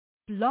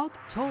Blog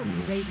Talk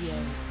Radio.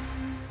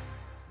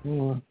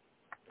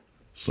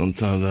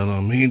 Sometimes I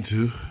don't mean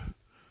to.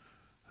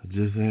 I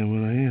just am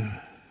what I am.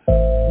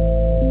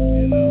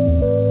 You know,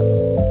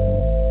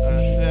 I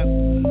accept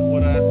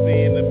what I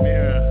see in the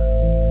mirror,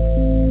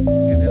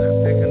 and then I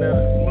take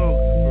another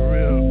smoke, for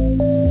real.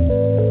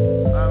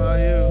 How about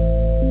you?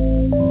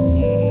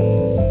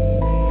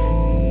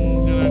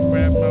 Then I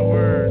grab my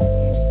word,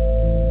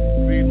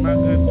 read my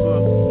good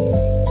book.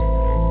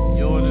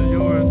 Yours is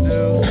yours,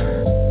 dude.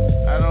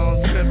 I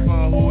don't trip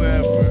on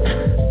whoever,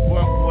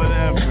 fuck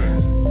whatever,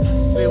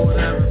 see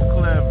whatever's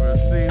clever,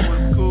 see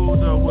what's cool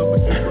though, what would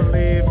you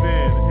believe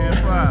in,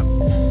 hip-hop,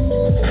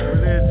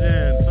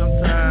 religion,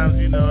 sometimes,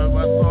 you know, if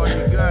that's all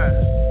you got,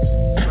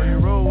 so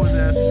you roll with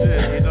that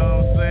shit, you know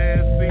what I'm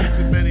saying, see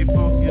too many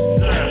folks get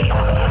shot,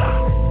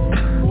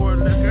 pour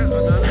liquor,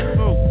 another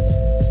smoke,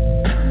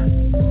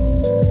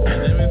 and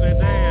then we say,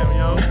 damn,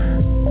 yo,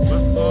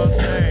 what's gonna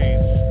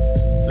change,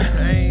 the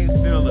pain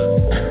stillers,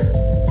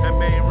 that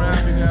main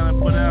rhyme we gotta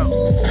put out,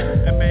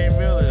 that main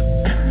realist,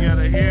 you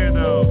gotta hear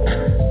though,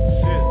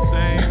 shit,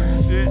 same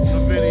shit, no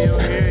video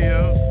here,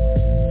 yo,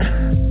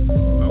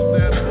 I'm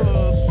that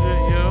bullshit,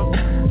 yo,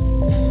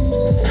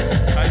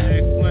 how you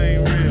explain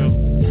real,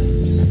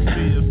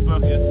 be your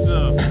fucking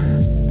self,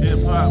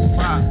 hip-hop,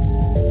 pop,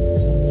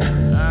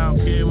 I don't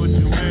care what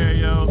you wear,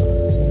 yo,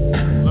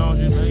 as long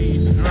as your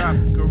leads drop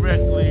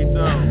correctly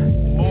though,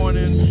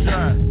 morning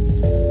shot,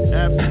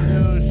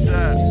 afternoon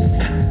shot,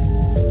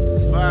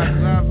 5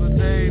 times a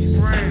day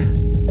pray.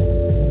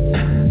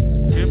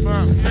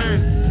 Hip-hop, yeah.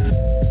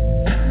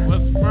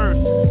 What's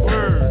first?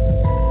 Word.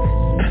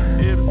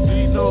 MC,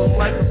 no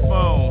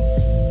microphones.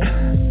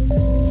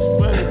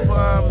 Sweaty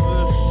palms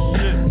and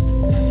shit.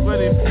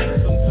 Sweaty feet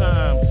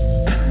sometimes.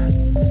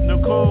 No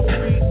cold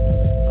feet.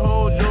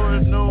 Hold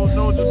yours, no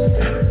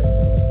dispute.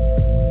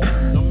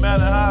 No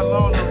matter how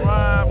long the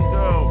rhyme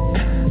go.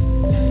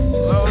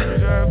 As long as you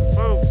got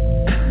folks.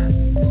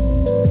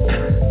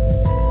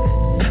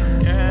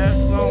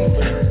 Cash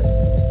only.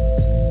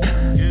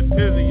 Get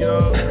busy,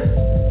 y'all.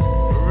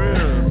 For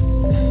real.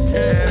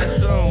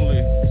 Cash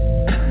only.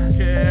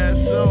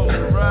 Cash only.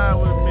 Ride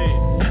with me.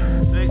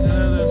 Take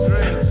another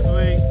drink,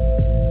 sleep.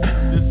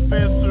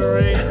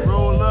 Dispensary.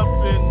 Roll up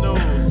in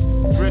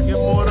those. Brick and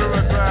mortar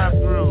or drive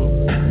through.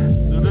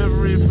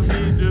 Delivery for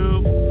me,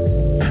 dude.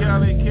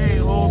 Cali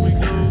can't hold me,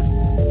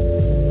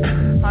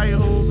 dude. How you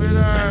hold me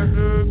down,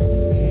 dude?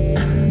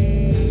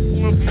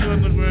 Smoky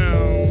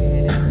underground.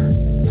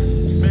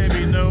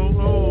 Baby, no,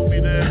 hold me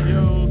there,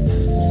 yo.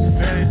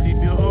 Vanity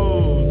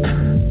behold.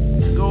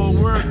 Go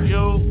work,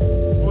 yo.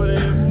 Put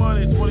in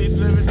money,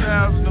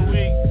 27,000 a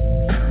week.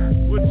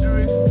 What you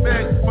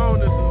expect?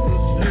 Bonuses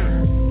and shit.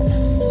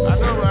 I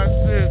know I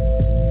shit.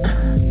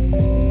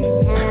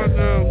 Lord,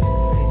 no.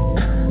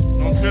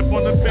 Don't trip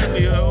on the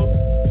Bentley, yo.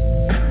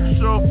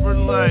 Chauffeur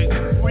like,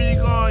 where you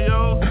going,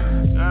 yo?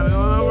 Gotta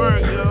go to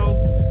work, yo.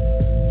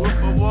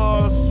 Wolf of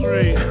Wall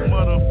Street,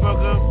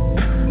 motherfucker.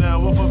 Now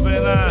Wolf of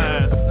Van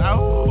Nuys.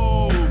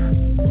 Ow!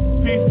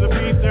 Piece of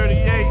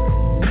B38.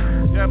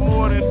 Got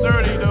more than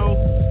 30 though.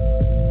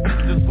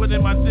 Just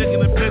putting my dick in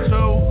the bitch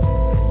hole.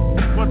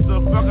 What the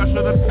fuck? I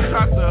should've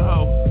shot the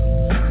hoe.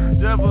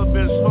 Devil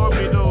bitch, hold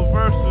me though.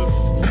 Versus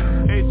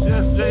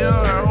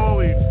HSJR,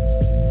 holy.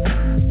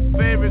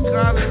 Favorite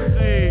college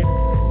team.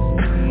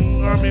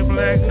 Army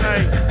Black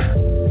Knight.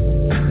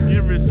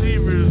 Get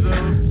receivers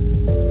though.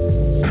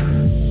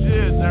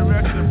 Shit,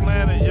 director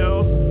planet, yo.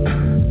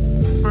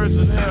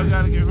 Personnel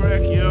gotta get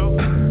wrecked, yo.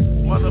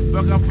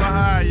 Motherfucker, I'm for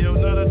high, yo.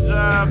 Another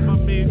job for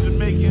me.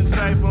 Jamaican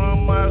type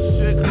on my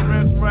shit.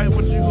 Correct, right?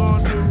 What you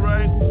gonna do,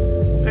 right?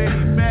 Pay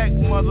me back,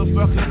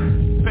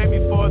 motherfucker. Pay me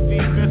for a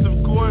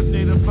defensive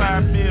coordinator,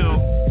 5 mil.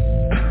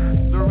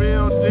 The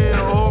real deal.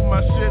 Hold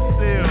my shit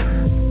still.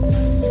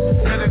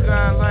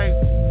 Pentagon like,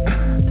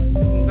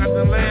 got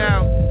the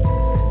layout.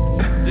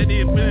 Then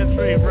he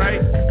penetrate,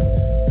 right?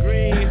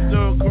 Greens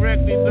though,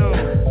 correct me though.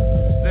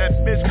 That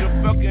bitch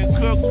can fucking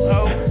cook,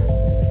 ho.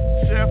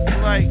 Chef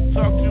like,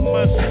 talk too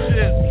much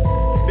shit.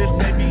 Bitch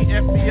may be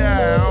FBI,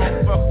 I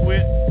don't fuck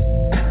with.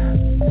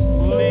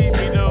 Believe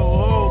me though,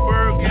 whole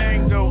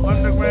ByrdGang though,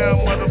 underground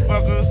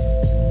motherfuckers.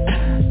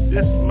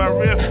 This is my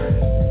riff.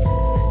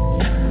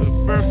 The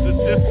birth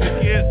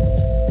certificate.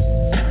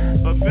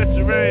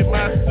 Obituary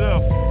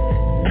myself.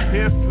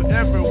 Here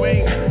forever,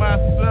 wings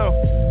myself.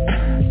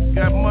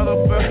 Got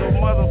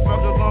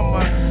motherfuckers on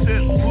my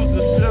shit. Who's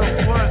the shelf?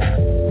 What?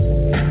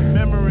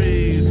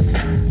 Memories.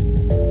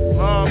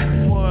 Lost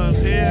ones,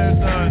 hair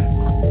done.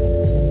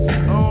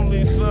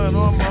 Only son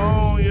on my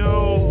own, yo.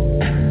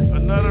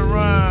 Another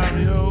rhyme,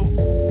 yo.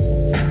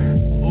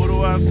 Who do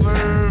I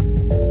serve?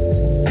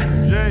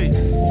 Jay.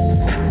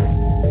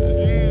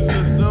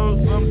 Jesus, though,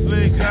 some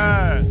say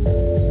God.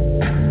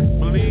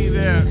 Believe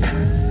that.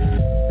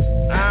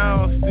 I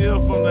don't steal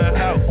from the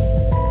house.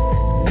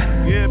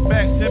 Get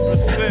back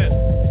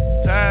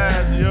 10%.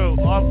 Tithes, yo.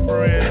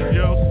 Offerings,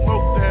 yo.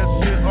 Smoke that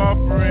shit,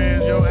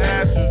 offerings, yo.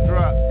 Ashes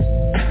drop.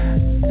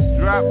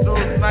 Drop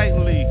those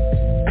nightly.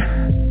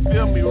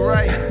 Feel me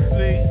right,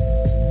 see?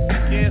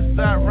 Can't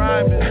stop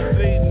rhyming,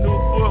 see? New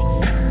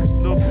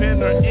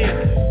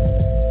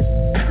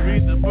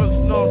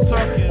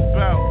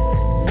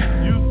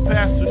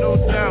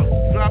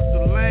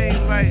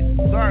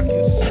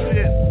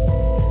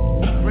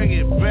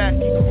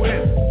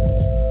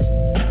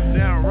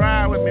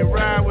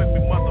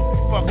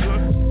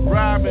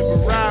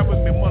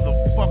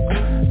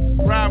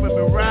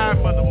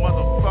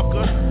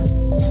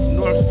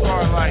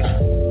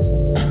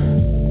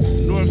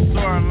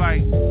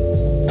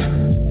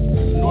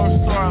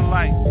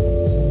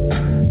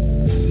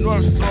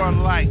first start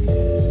like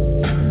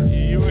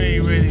you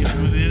ain't ready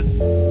for this.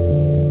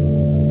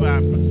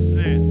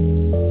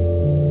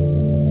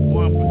 5%,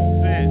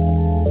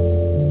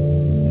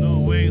 1%. No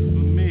ways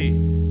for me.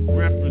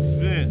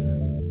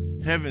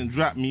 Represent. Heaven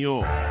dropped me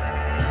off.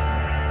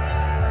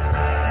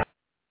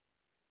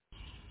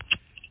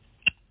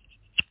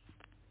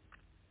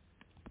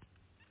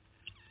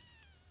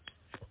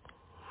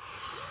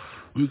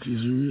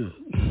 Rookies are real.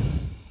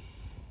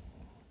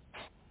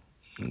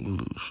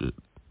 Little shit.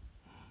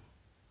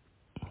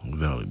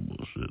 Valley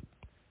bullshit.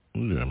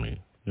 You hear me?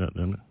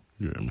 Goddamn it.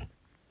 You hear me?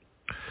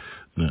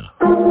 Now.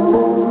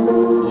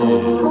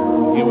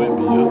 Yeah. Get with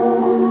me, yo.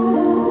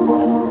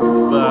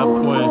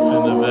 5 points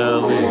in the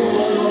valley.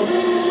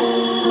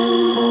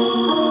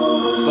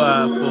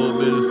 5-4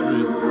 Bitter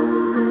Street.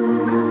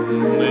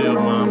 Nail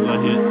moms I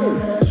hit.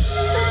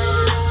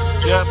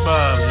 Got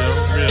Bob, yo.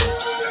 Real.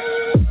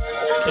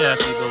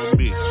 Kathy gon'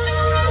 be.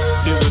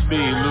 It would be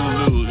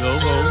Lulu, yo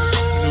ho,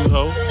 new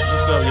ho.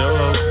 What's up, yo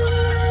ho?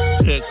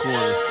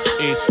 Headquarters,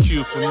 HQ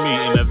for me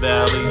in the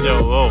valley, yo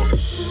ho.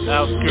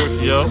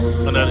 Outskirts, yo,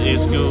 another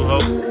HQ ho.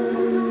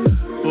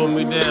 Pull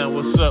me down,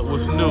 what's up,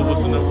 what's new,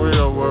 what's in the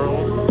real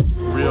world?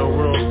 Real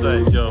world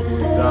state, yo,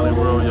 valley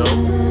world, yo.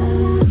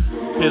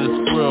 Hit a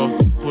squirrel,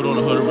 put on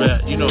a hood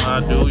rat, you know how I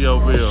do, yo,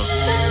 real.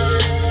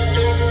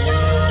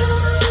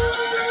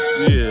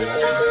 Yeah.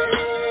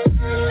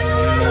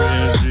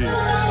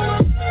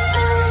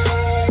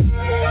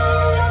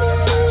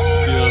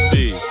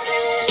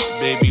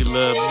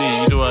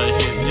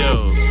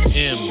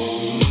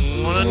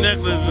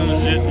 Necklace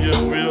and shit, yo,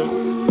 real.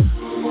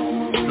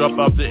 Drop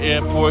off the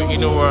airport, you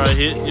know where I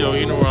hit, yo,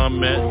 you know where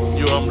I'm at,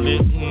 yo, I'm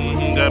lit,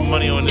 got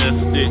money on that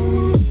stick,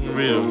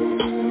 real.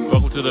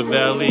 Welcome to the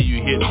valley,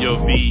 you hit your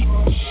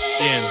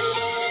V-N.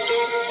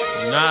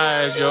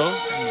 Nice, yo,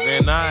 very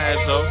nice,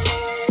 yo.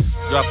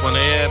 Drop on the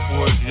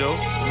airport, yo.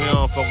 We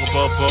don't fuck with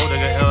Poppa, they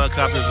got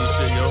helicopters and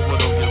shit, yo, we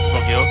don't give a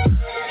fuck, yo.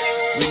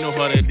 We know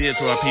how they did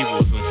to our people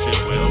and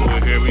shit, well,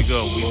 here we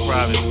go, we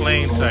private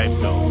plane type,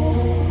 yo.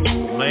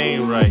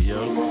 Lane right,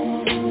 yo.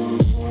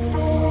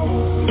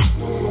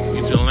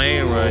 Get your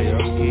lane right, yo.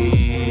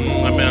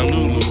 I'm at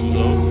Lulu,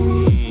 yo.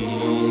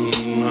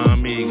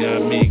 Mommy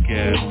got me,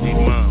 cat. See,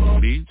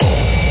 mom, beat.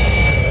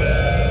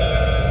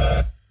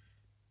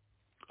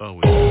 Oh,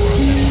 wait.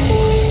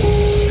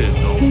 Shit,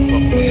 don't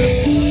fuck with that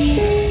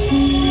bullshit.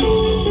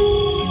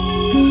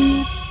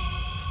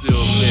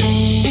 Still lit.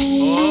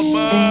 Oh,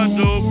 my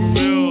dope,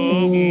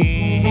 real.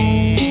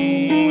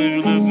 If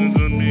you listen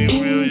to me,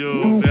 real,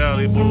 yo.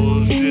 Valley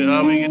bullshit.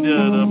 How we get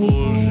that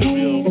bullshit?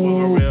 We don't fuck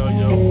around,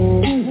 yo.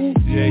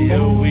 Yeah,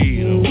 yo,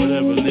 weed or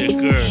whatever,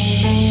 liquor.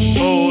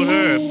 Hold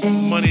her,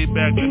 money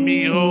back to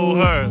me, hold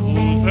her.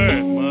 Who's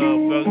her?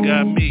 Motherfucker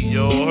got me,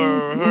 yo,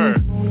 her.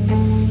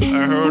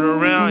 I heard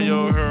around,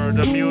 yo, heard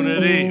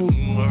immunity.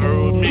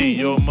 Heard me,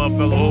 yo,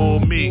 motherfucker,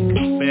 hold me.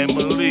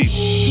 Family.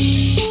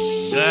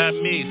 Got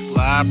me,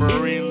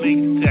 slobbery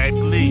link type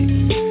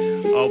leak.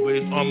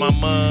 Always on my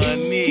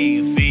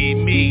money, see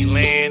me,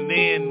 land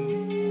in.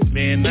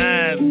 Man,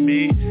 that's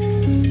me.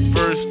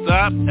 First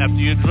stop, after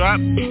you drop,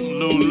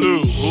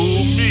 Lulu.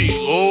 Who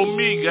me? Oh,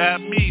 me, got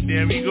me.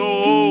 There we go.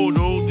 Oh,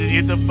 no,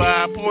 hit the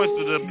 5 points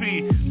to the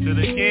P, to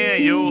the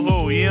can, yo,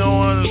 ho. You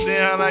don't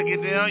understand how I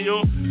get down,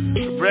 yo?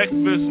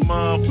 Breakfast,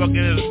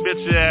 motherfucking this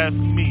bitch ass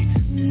me.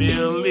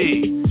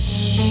 Billy.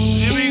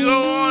 Here we go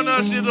on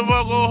that shit, the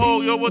fuck, oh,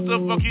 ho. Yo, what the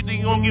fuck you think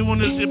you gonna get on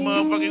this shit,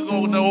 motherfucker? You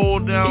gonna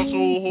hold down, so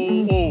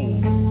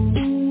ho.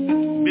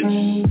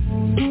 Bitch.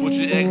 What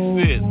your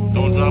exit?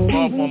 Don't drop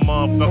off on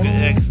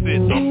motherfucking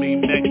exit. Don't be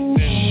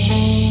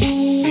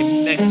nexting. Be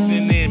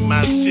nexting in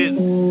my shit.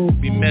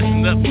 Be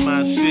messing up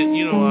my shit.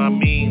 You know what I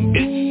mean,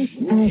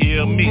 bitch.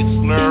 Hear me,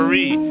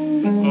 slurry.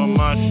 On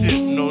my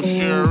shit, no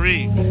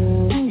sherry.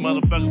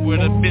 Motherfucker with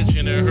a bitch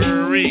in a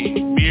hurry.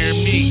 Beer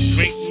me,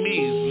 drink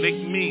me, lick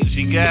me.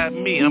 She got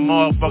me. I'm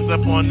all fucked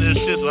up on this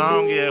shit, so I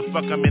don't give a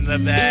fuck. I'm in the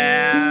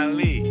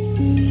valley.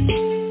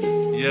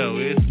 Yo,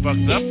 it's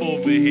fucked up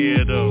over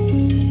here, though.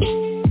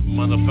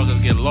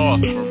 Motherfuckers get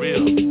lost, for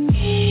real.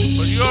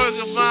 But you always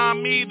can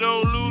find me,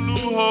 though,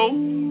 Lulu ho.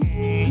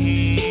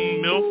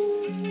 Milf,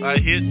 I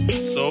hit,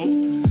 so.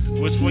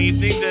 Which one you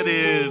think that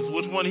is?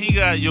 Which one he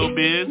got, yo,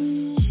 biz?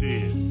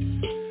 Shit.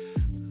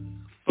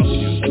 Fuck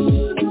you.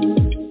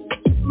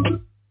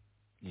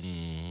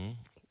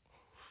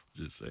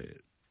 Just say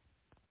it.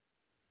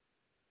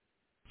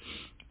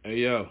 Hey,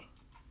 yo.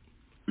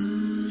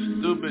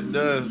 Stupid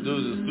does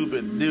do the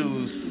stupid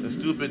do's,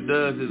 and stupid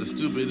does is the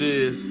stupid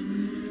is.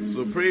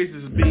 So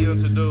praises be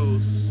unto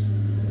those,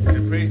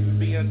 and praises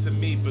be unto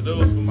me for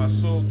those, for my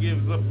soul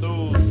gives up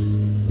those.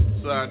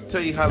 So I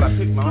tell you how I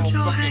pick my own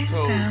fucking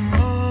toes.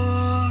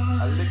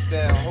 I lick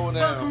down, hold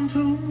down.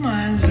 Who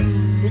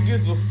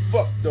gives a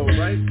fuck though,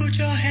 right?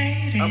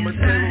 I'ma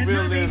tell you what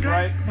real is,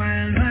 right?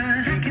 My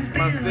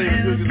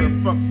favorite who gives a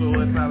fuck, so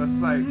it's out of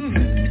sight.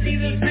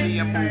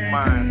 Easily I move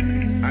mine.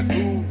 I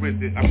groove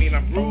with it. I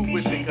groove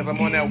with it because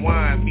I'm on that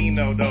wine,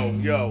 Vino though,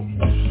 yo.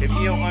 If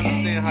you don't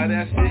understand how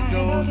that shit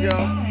goes, yo,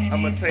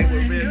 I'ma tell you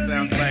what real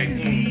sounds like.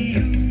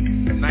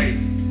 Nice.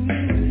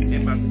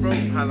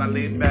 how I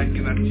lay back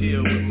and I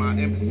chill with my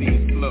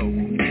MC flow.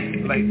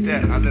 Like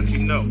that, I let you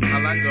know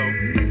how I go.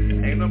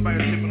 Ain't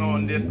nobody tripping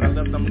on this. I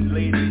love them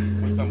ladies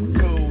with some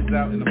toes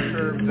out and them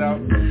curves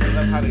out. I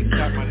love how they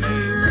shout my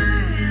name.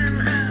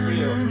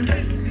 Real.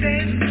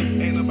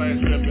 Ain't nobody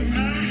tripping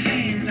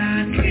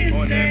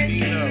on that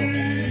Vino.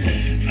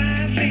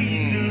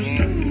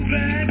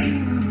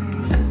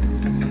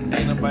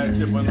 Ain't nobody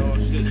tripping on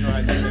shit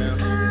right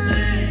now.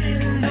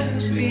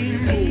 See,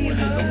 you cool with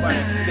it.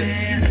 Nobody sick.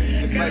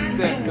 It's like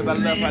that, cause I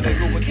love how they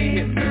go with the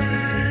hips.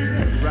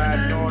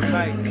 Riding all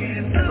night,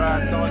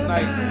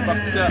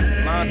 fucked up,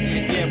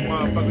 laundry again,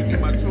 motherfucker, get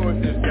my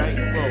chores this jank,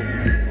 bro.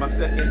 My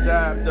second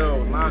job,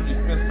 though, laundry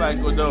spin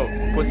cycle, though,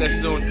 put that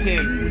shit on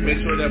 10, make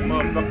sure that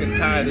motherfucking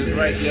tide is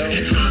right, yo.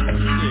 Yeah,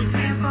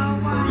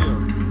 for real.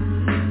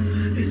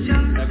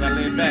 As I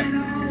lay back,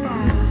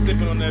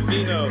 sipping on that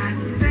Vino,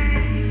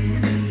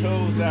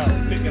 toes out,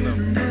 picking them.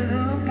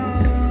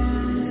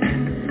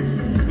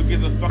 Who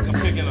gives a fucking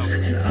picking them?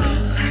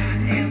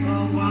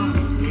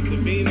 With the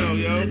Vino,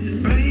 yo.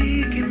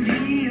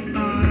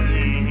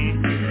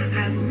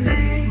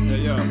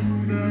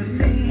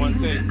 One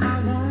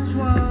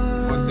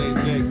day,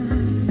 Jake,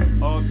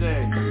 all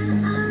day.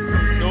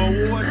 No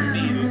awards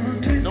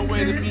needed, no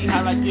way to be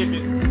how I give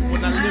it.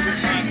 When I live it,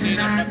 my thing,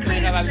 I'm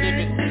saying how I live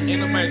it. Ain't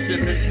nobody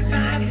tripping. I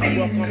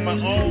walk on my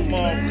own,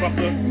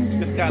 motherfucker.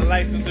 Just got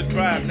license to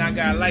drive, now I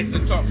got license to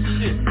talk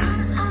shit.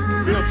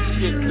 Real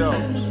shit,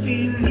 though.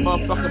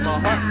 Motherfucker, my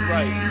heart's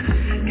right.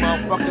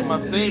 Motherfucker, my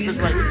savior's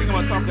right. What you think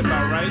I'm talking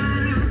about, right?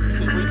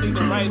 What do you think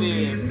the right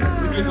is?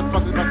 What gives a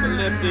fuck about the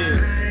left is?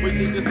 What do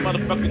you think this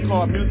motherfucking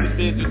car music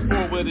is? Just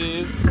forward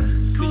is?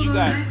 So you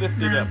guys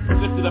lift it up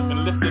and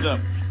lift it up.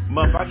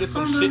 Muff, I did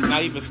some shit and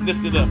I even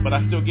sniffed it up, but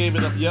I still gave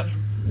it up, yup.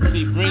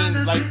 See,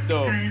 green light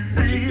though,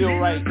 when you feel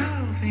right,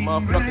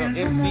 motherfucker,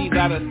 MCs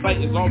out of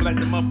sight is always like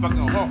the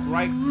motherfucking hawk,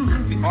 right?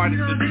 The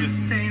artist is just,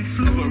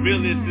 what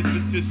real is,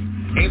 this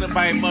ain't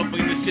nobody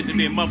motherfucking this shit to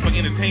be a motherfucking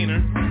entertainer.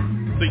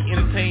 So you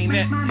entertain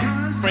that,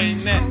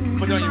 frame that,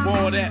 put on your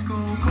wall that,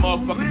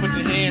 motherfucker, put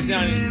your hands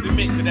down and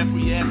submit, cause that's where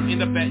you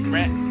end up at,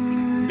 rat,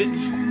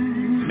 bitch.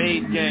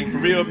 Made gang, for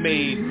real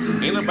made.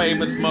 Ain't nobody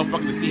much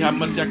motherfucker to see how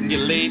much I can get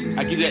laid.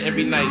 I get that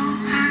every night.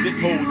 This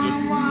holder,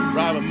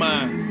 rob of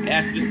mine.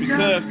 Ask just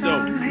because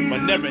though, but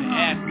never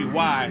ask me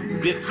why,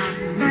 bitch.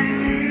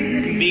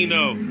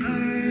 Vino.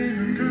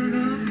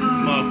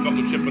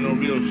 Motherfucker tripping on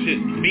real shit.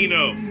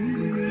 Vino.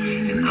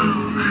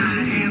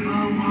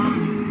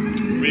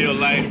 Real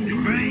life.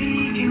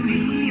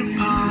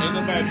 Ain't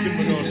nobody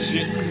tripping on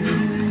shit.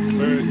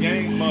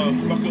 ByrdGang,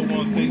 motherfucker,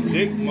 wanna take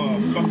dick,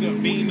 motherfucker,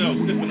 Vino,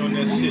 sipping on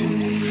that shit,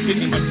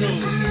 kicking my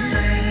toes.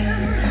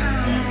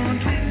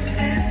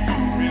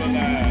 Real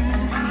life.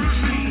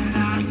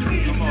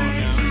 Come on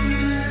now.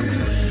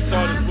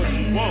 Start is what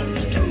you want.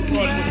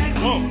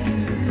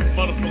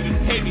 Motherfucker,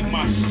 take me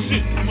my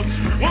shit. What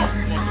you want,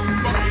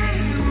 motherfucker.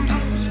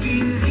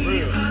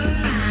 Real.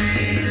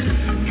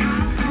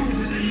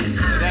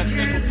 So that's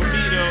simple for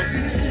me though.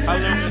 How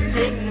long it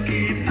took?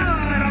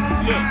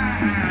 Look.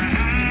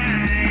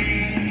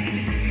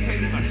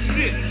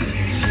 Shit.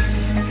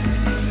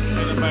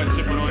 Ain't nobody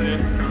tripping on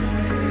this.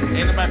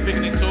 Ain't nobody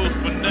picking their toes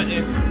for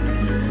nothing.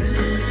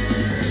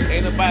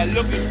 Ain't nobody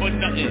looking for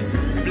nothing.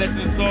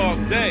 Blessings all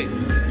day,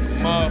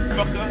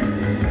 motherfucker.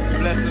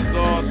 Blessings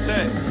all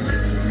day.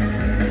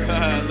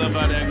 Love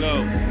how that go.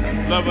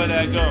 Love how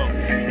that go.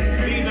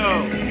 Vino.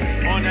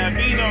 On that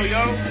Vino,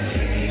 yo.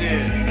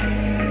 Yeah.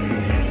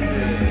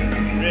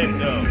 Red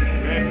though.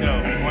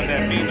 On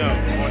that Vino.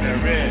 On that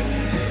red.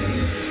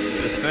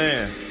 Just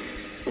saying.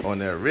 On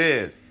that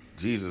red.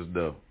 Jesus,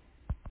 though.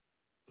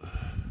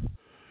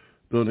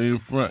 Don't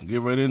need front.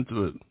 Get right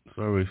into it.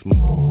 Sorry, Smooth.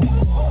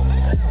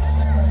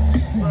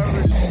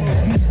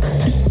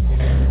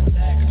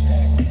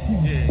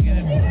 Yeah, get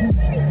into it.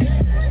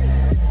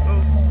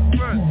 Oh,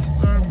 front.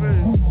 Sorry,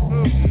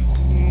 Smokey.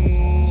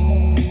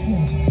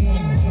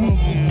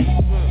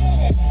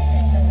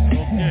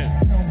 Okay.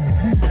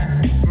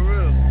 For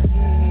real.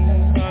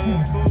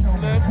 Booth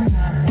left.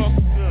 Fuck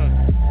good.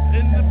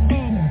 In the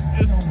booth,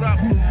 just drop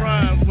some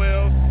rhymes,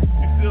 well.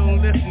 Still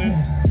listening,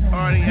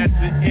 already at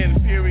the end,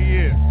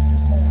 period.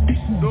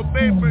 No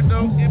paper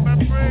though in my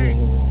brain.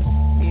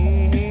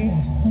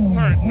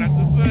 Hurt, not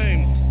the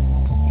same.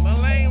 My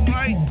lane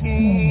right,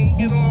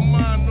 get on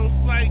mine, no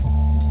sight. I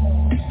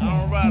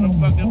don't ride a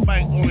fucking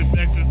bike, only for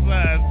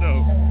exercise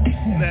though.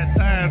 That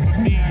time for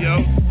me,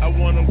 yo, I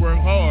wanna work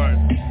hard.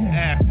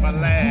 Ask my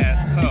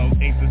last hoe,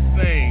 ain't the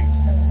same.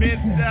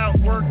 Bent out,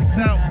 worked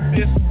out,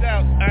 fist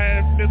out.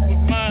 Iron fist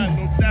with mine,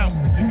 no doubt.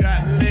 You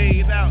got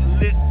laid out,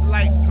 lit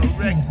light,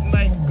 correct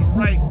night,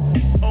 right.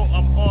 Oh,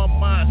 I'm on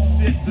my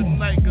shit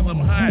tonight, cause I'm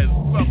high as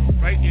fuck,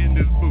 right in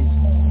this booth.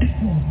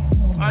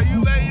 Are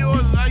you lay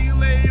yours,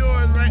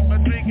 right? My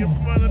drink in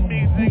front of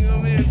me,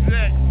 jingle in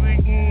Jack,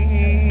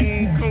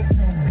 Coke,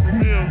 for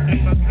real, in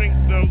my drink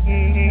though,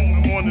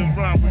 I'm on this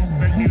rhyme, we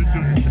expect you to do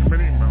this shit,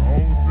 man, my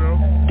own self.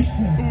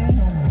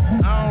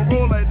 Ooh, I don't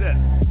roll like that.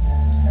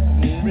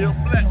 Real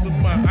black with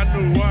mine, I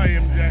know who I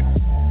am, Jack.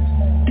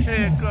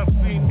 Handcuffs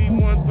seen me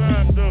one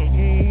time though,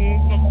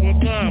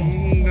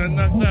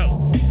 knocked out.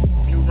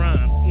 You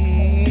rhyme.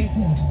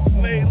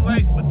 Lay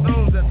light for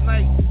those that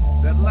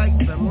like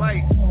the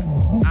light.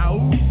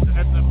 Out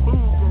at the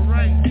food for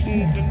right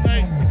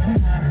tonight.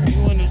 You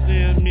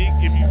understand me?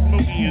 If you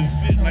smoking and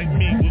shit like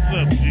me, what's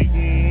up, G?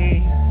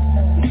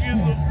 Who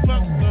gives a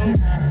fuck though?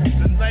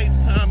 The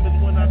nighttime is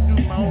when I do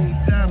my own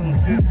shadow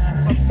shit.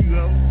 Fuck you,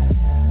 yo.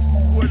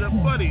 Where the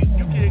buddy?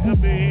 You can't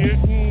come in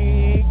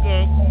here.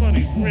 Cause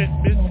money, rent,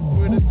 bitch.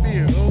 Where the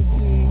beer?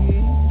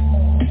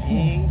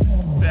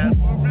 That's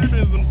for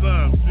ribbon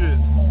sometimes, shit.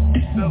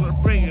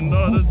 Celebrating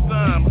all the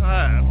time,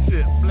 high,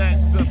 shit. Black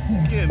up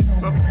skin,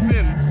 fuck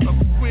sin, fuck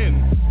win.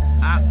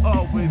 I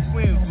always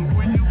win, so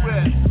where you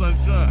at,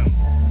 sunshine?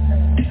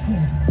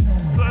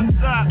 Sun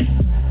drop.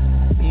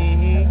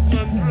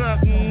 Sun drop.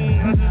 I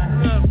just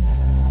dropped.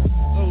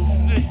 Oh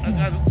shit, I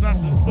gotta stop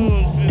this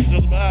bullshit,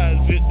 cause my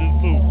eyes hit this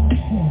move.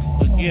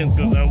 Again,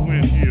 cause I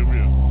win here,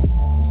 real.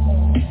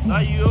 How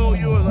you owe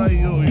yours, we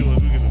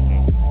get it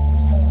from.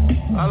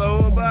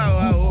 Hello,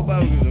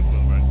 about, we get it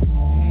from, right?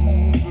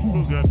 Good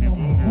book got people,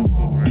 don't get it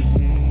from, right?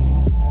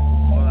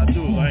 All I do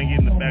is I ain't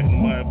getting the back of the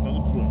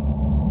motherfucking truck.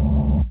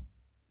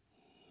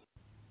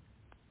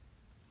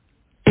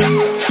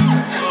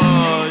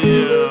 Oh,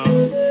 yeah.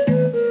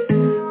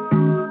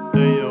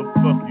 Hey, yo,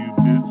 fuck you,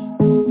 bitch.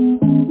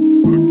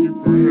 Fuck you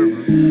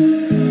forever.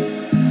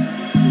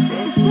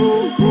 My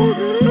soul going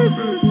to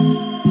heaven.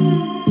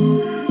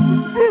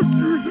 Fuck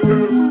you,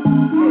 yeah.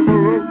 I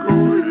know I'm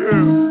going,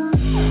 yeah.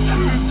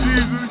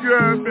 Jesus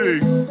got me.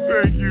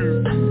 Thank you.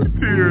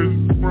 Tears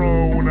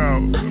blown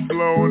out.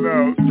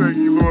 Thank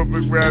you, Lord,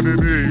 for grabbing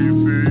me, you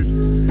see.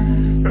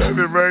 That's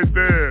it right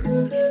there.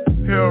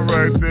 Hell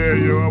right there,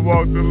 yo. I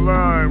walked the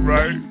line,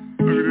 right?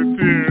 Look at the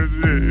tears,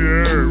 shit. You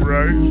heard,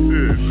 right?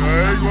 Shit. I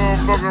ain't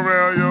gonna fuck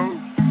around, yo.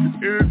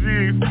 Energy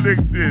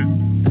inflicted.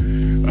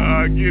 I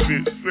give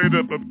it. Straight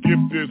up, I'm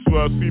gifted, so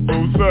I see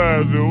both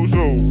sides, yo.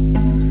 So,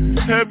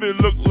 heaven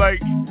look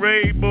like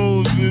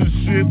rainbows and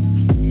shit.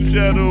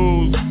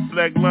 Shadows,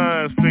 black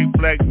lines, straight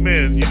black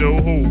men, you know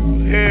who?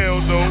 Hell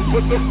no.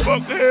 What the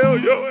fuck, hell,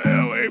 yo?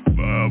 Hell ain't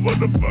fun. What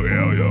the fuck,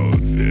 hell, yo?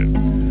 Shit.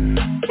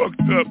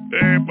 Fucked up.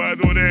 Everybody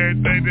doing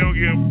everything. They don't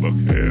give a fuck,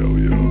 hell,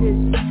 yo.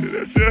 Shit,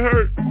 that shit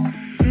hurt.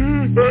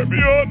 Hurt me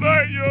all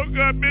night, yo.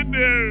 Got me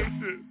there and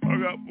shit. I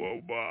got 4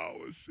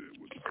 hours, shit.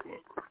 What the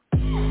fuck?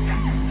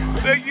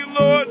 Thank you,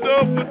 Lord,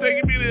 though, for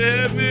taking me to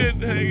heaven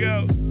to hang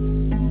out.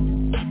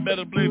 It's a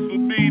better place for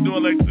me, do I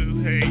like this?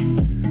 Hey,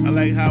 I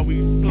like how we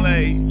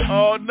play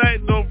all night,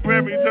 though,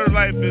 forever, eternal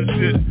life and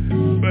shit.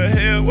 But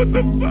hell, what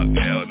the fuck,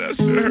 hell, that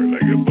shit hurt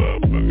like a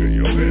motherfucker,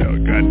 yo, hell,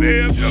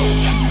 goddamn, yo.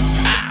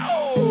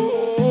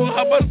 Ow,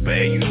 how much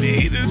pain you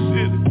need and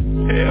shit?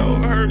 Hell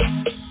hurts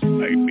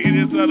like being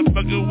inside a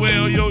fucking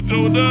well, yo,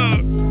 Joe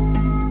Dub.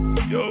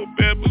 Yo,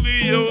 family,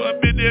 yo, I've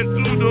been there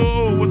too,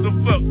 though. What the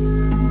fuck?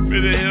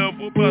 Been in hell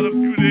for about a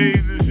few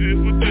days and shit.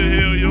 What the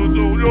hell, yo,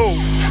 Joe, yo?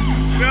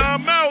 Now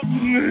I'm out.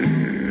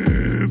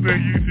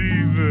 Thank you,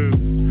 Jesus.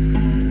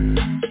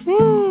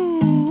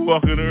 Woo.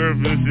 Walking the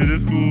earth and shit,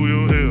 it's cool, yo,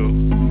 hell.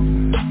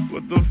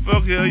 What the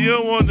fuck, hell, you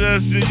don't want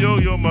that shit,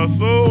 yo, my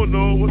soul,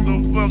 no, what the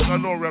fuck, I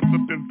know I'm wrapped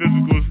up in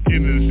physical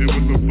skin and shit,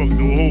 what the fuck,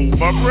 no, hold,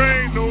 my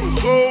brain, no,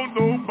 soul,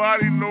 no,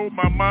 body, no,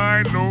 my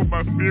mind, no,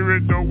 my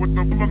spirit, no, what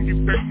the fuck you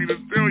expect me to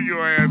tell your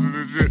asses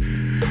and shit,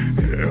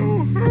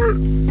 hell,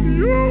 hurts,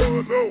 yo,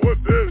 I know what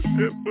that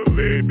shit,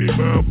 believe me,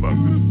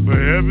 motherfuckers, for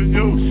heaven,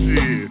 yo,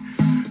 shit,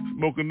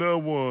 smoke another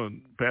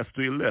one, pass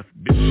to your left,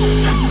 bitch,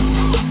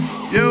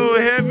 yo,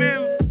 heaven,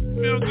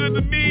 feel good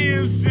to me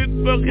and shit,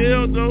 fuck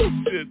hell no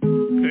shit.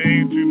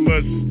 Pain too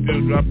much,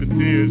 still dropping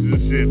tears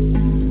and shit.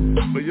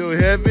 But yo,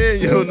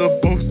 heaven, yo, no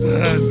both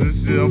sides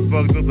and shit. I'm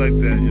fucked up like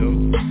that, yo.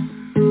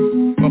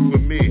 Fuck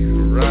with me,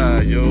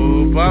 right,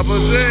 yo. Poppa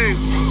James,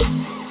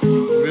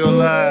 real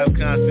live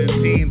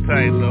Constantine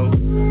type, though.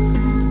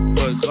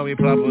 But call me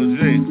Poppa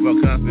J, fuck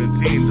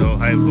Constantine, though.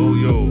 Hypo,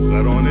 yo,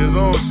 got on his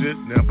own shit.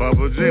 Now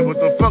Poppa J, what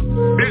the fuck,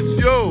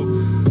 bitch, yo.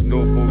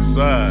 No both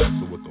sides,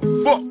 so what the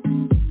fuck?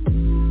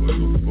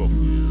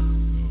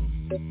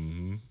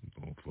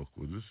 Don't fuck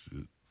with this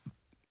shit.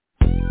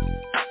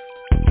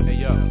 Hey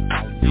yo,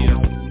 yeah,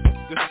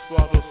 this is for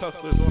all those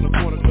hustlers on the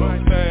corner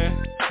grind, man,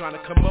 trying to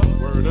come up,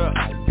 word up.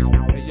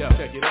 Hey yo,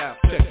 check it out,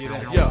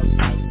 yo.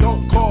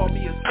 Don't call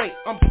me a saint,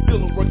 I'm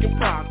still a work in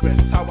progress.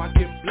 How I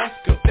get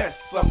blessed, cause that's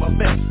I'm a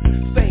mess.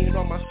 Staying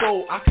on my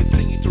soul, I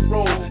continue to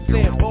roll.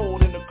 Stand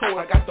bold in the cold,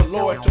 I got the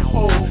Lord to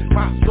hold.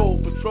 My soul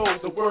patrols,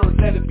 the word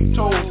let it be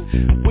told.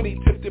 When he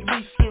tempted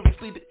me,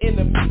 seriously the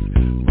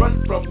enemy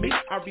run from me,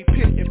 I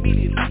repent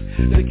immediately.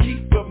 The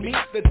key for me,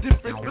 the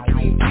difference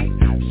between me,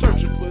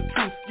 searching for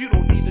truth. You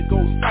don't need to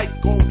go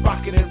psycho,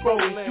 rockin' and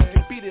rollin'. You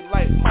can beat it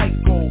like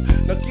Michael.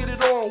 Now get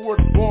it on,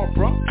 word born,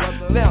 bro.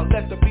 Now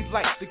let the beat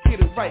light to get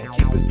it right,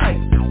 keep it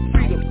tight.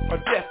 Freedom or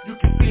death, you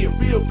can see it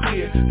real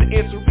clear. The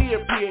answer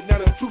reappeared, now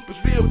the truth is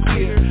real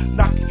clear.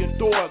 Knocking your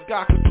door,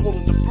 God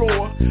controlling the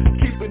floor.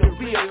 Keeping it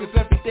real, cause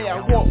every day I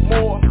want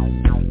more.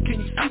 Can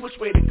you see which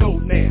way to go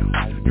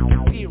now? You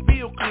can see it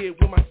real clear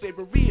when my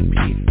Savior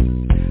reappears.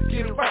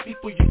 Get it right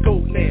before you go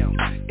now.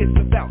 It's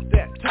about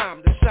that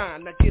time to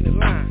shine. Now get it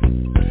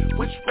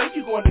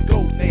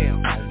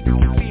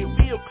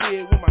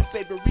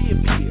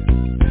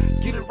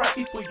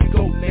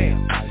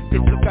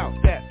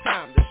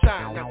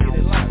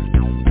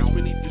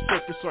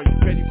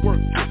already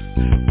worked this.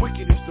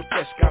 Wicked is the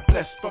fresh, God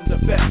bless from the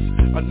best.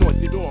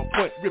 Anointed on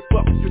point, rip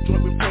up your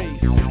joint with praise.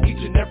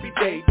 Each and every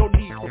day, no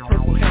need for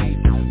purple haze.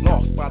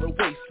 Lost by the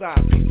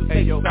wayside, people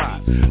say yo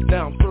side.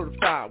 Now I'm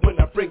certified when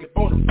I bring it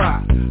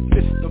bonafide.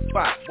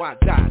 Mystified, why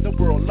die? The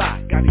world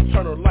lie. Got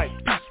eternal life,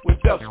 peace when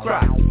bells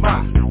cry.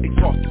 My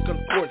exhausted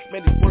concordance,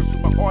 many words to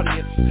my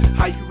audience.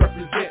 How you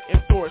represent,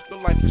 endorse the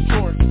life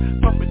insurance.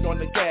 Pumping on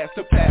the gas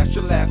to pass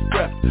your last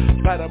breath.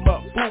 Light 'em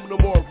up, boom, no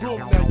more room,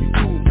 now you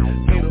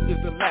doom. Fatal is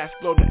the last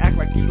blow to act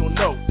like you don't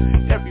know.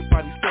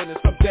 Everybody's standing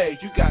someday,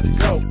 you gotta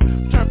go.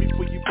 Turn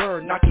before you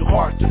burn, not too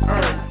hard to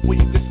earn. When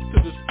you listen to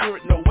the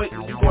spirit, no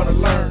waiting, you wanna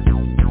learn.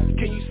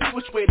 Can you see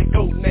which way to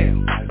go now?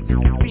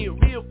 Be it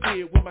real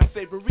clear when my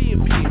Savior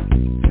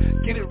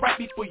reappears. Get it right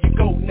before you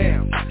go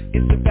now.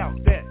 It's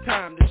about that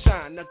time to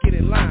shine, now get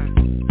in line.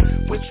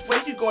 Which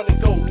way you gonna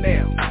go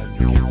now?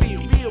 See it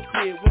real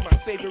clear when my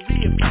Savior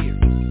reappears.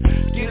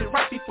 Get it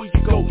right before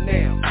you go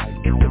now.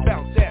 It's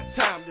about that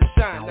time to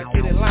shine, now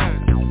get in line.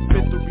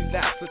 Mental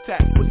relapse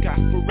attack with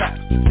gospel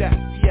raps. That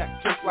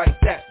react just like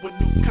that with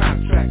new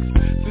contracts.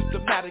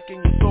 Systematic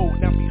in your soul,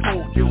 now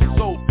behold your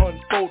soul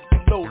unfold.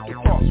 Reload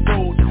your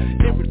crossroads.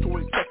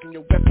 Inventory checking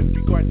your weapons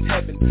regarding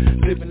heaven.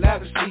 Living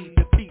lavishly,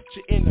 defeat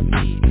your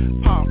enemy.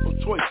 Powerful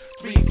choice,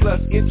 3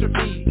 plus enter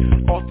me.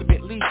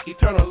 Ultimately,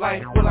 eternal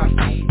life will I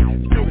see.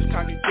 Spirits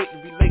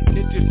congregating, relating,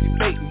 and just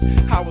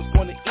debating. How it's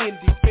gonna end,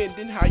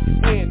 defending how you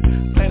win.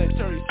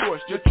 Planetary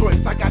source, your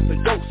choice, I got the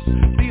ghost.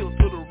 Deal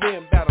to the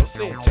rim, battle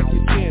sin, check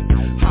your chin.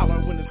 Holler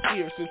when it's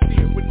here,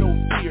 sincere with no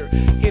fear.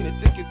 In the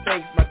thick of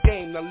things, my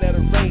game, now let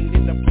it rain.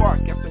 In the park,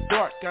 after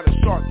dark, got a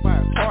shark by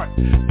his heart.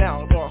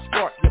 Now it all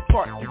start, your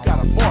part, you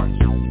gotta march.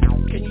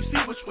 Can you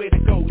see which way to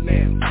go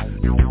now?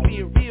 See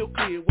it real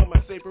clear when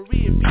my Savior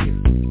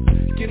reappears.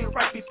 Get it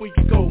right before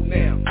you go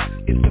now.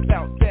 It's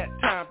about that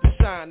time to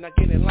shine, now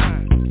get in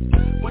line.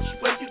 Which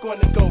way you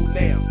gonna go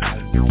now?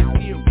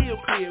 See it real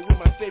clear when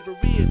my Savior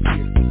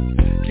reappears.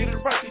 Get it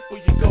right before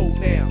you go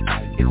now.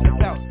 It's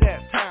about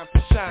that time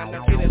to shine,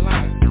 now get in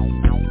line.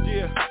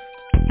 Yeah,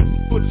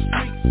 for the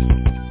streets,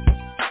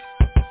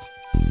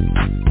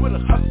 where the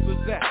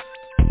hustlers at?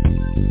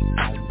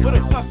 Where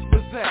the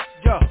hustlers at?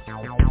 Yo,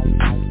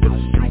 for the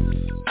streets.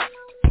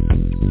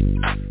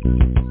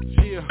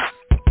 Yeah,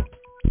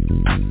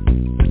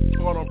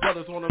 all our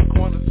brothers on them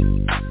corners,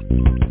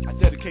 I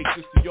dedicate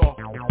this to y'all.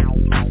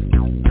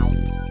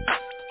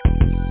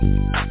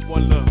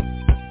 One love.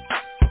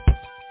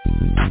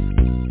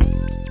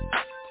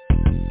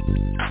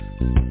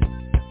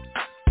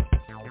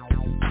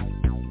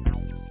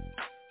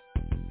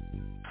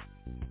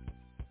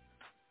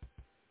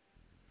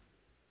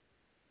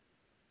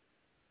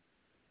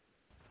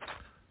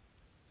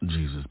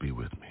 Jesus be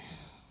with me.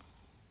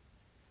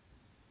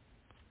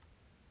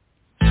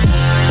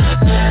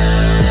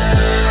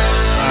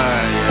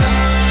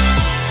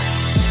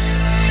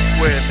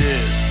 Where it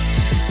is.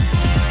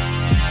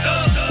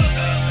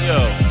 Yo,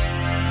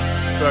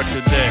 start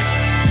your day.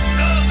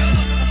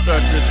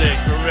 Start your day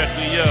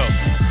correctly, yo.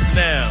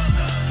 Now,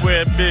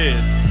 where it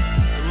is.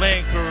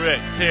 Lane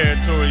correct,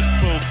 territory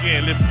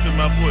spoken. Listen to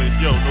my voice,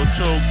 yo. No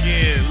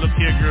choking. Look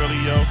here,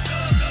 girlie, yo.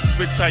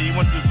 Switch how you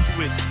want to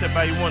switch, step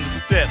how you want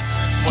to step.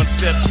 One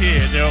step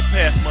here, narrow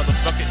path,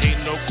 motherfucker,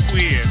 ain't no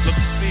queer. Look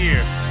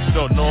clear,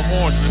 don't no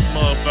horns, this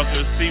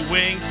motherfucker. See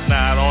wings?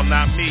 Nah, don't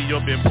not me, yo,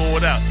 been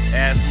pulled out.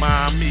 Ask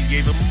mommy,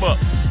 gave them up.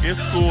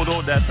 It's cool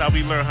though, that's how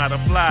we learn how to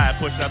fly.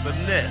 Push out the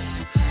nest,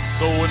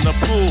 go in the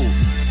pool.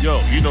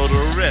 Yo, you know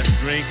the rest,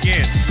 drink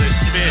in,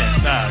 slip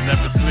in. Nah,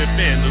 never slip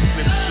in, no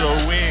slip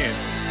show in.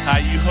 How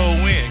you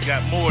hoe in,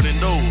 got more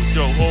than those,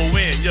 yo, hoe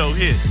in, yo,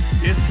 hit.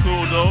 It's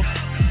cool though.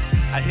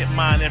 I hit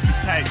mine every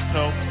tight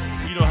toe.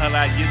 You know how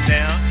I get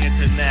down?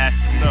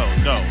 International,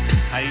 no.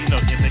 How you know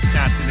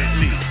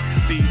intercontinentally?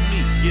 See me,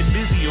 get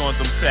busy on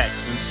them tracks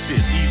and shit.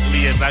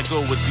 Easily as I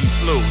go with these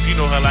flows. You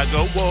know how I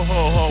go? Whoa,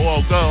 ho, ho, ho,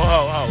 go,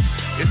 ho, ho.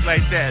 It's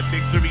like that,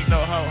 victory,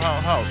 no, ho, ho,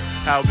 ho.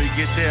 How we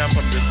get down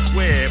from the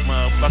square,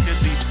 motherfuckers,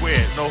 these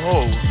squares, no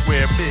hoes,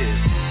 square biz.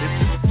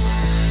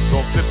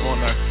 Don't flip on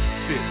our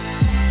shit.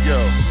 Yo,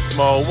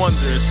 small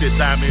wonder and shit,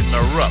 I'm in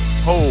the rough.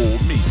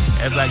 Hold me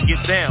as I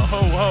get down.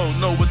 Ho, ho,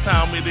 know what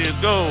time it is.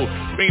 Go,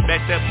 bring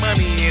back that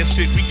money and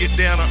shit. We get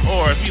down on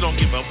ours. He don't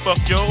give a fuck,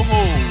 yo,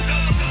 ho.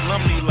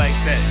 Lumley like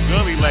that,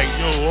 Gully like,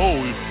 yo, ho.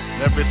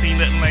 Never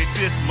seen nothing like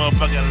this,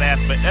 motherfucker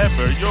last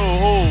forever. Yo,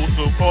 ho,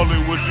 so call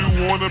it what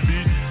you wanna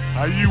be,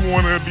 how you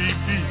wanna be.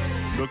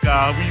 Look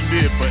how we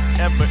live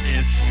forever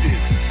and shit.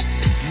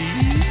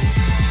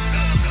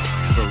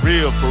 For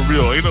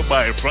real, ain't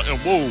nobody frontin',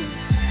 whoa.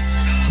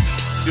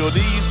 Yo,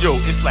 these,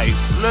 yo, it's like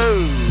slow,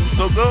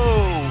 so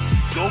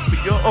go for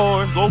your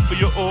oars,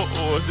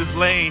 this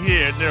lane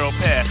here, narrow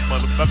path,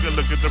 motherfucker,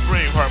 look at the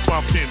brain, heart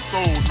pumping,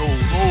 soul, no,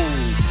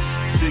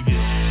 digging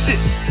shit,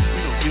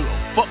 we don't give a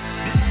fuck,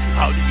 this is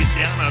how you get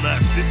down on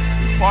us, this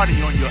is party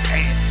on your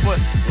ass,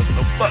 what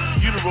the fuck,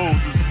 you the rose,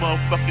 this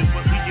motherfucking,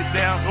 what we get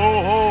down,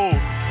 oh,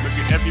 look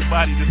at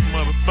everybody, this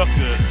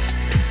motherfucker,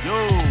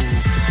 yo,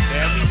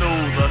 family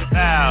knows us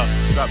how,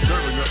 stop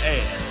dirt on your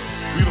ass.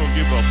 We don't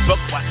give a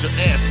fuck, watch your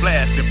ass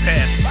blast and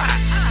pass by.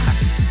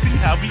 See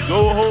how we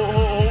go, ho,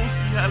 ho, ho.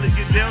 See how they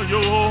get down,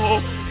 yo, ho, ho.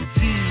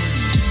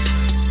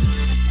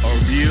 A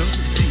real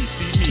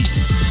DCE,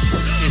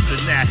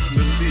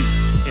 internationally,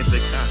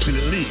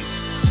 intercontinentally.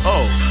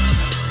 Oh,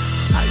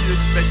 how you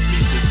expect me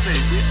to say?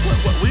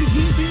 What, we,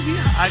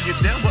 I get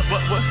down, what?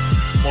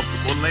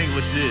 Multiple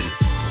languages.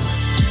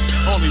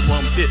 Only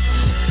one bit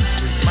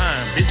is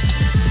mine, bitch.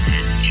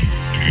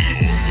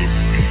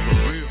 For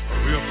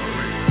real.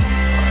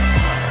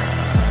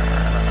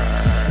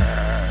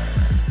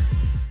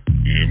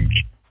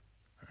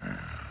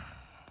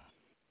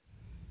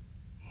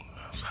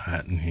 It's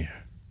hot in here.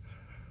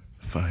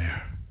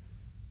 Fire.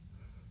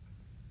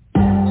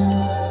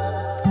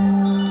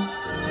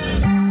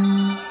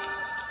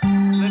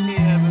 Let me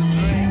have a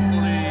drink,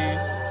 please.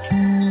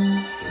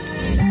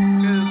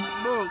 Get a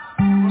smoke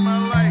for my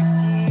life.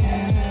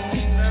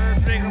 Got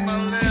a drink on my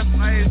left,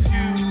 ice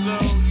cubes,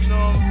 though. You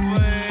know what I'm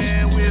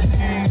saying?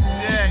 Whiskey,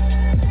 Jack.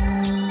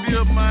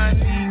 Feel my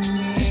neat.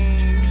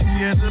 Meet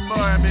you at the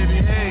bar, baby.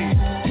 Hey,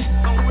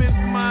 I'm with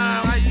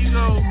mine. How you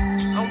go?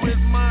 I'm with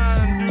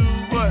mine,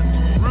 dude. What?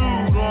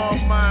 Rude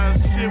on my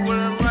shit with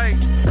a light.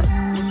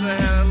 Wish I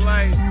had a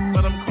light,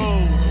 but I'm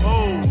cold.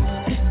 Hold.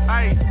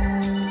 Ice.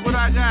 What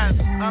I got?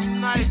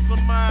 I'm nice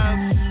on my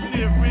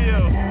shit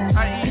real. I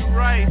eat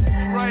rice.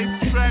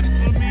 Rice tracks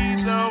for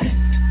me, though.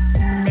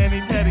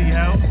 Manny Petty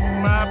House.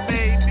 My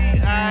baby,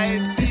 I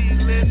see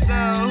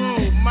Linda.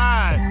 Who?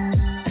 My.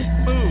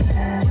 Boo.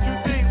 What you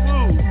think?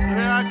 Woo.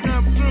 Here I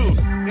come through.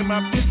 Get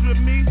my bitch with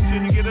me.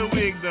 Should you get a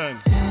wig done?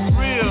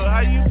 Real.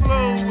 How you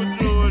flow with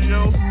George,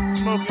 yo?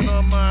 Smoking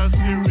on my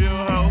shit real,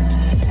 ho.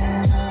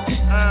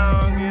 I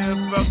don't give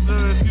a fuck.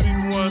 Excuse me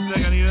for 1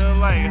 second. I need a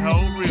light, ho.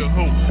 Real,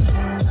 ho.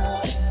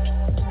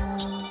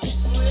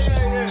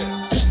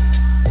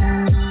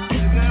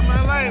 You got my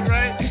light,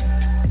 right?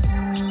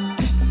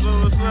 So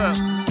what's up?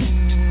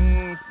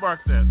 Spark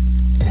that.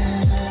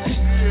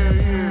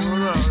 Yeah.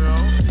 What up, yo?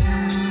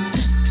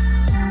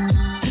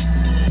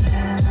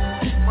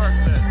 Spark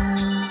that.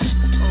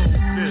 Oh,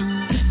 shit.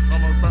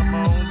 Almost burnt my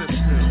own lip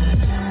pill.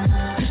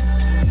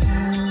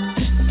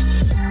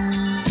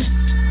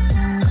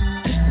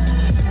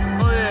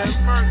 Oh, yeah,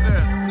 spark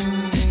that.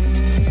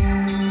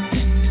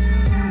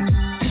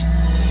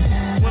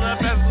 When I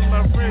pass with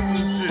my friends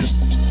and shit,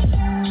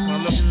 when I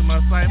look into my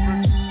cipher,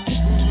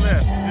 who's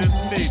left? Just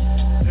me.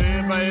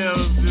 Everybody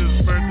else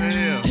just burnt to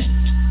hell.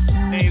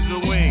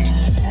 Angel wings.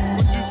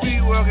 What you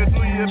see walking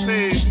through your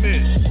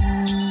pavement?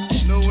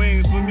 No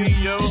wings for me,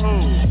 yo ho.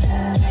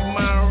 Keep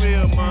mine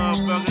real,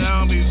 motherfucker. I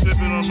don't be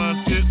tripping on my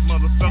shit,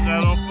 motherfucker.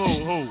 I don't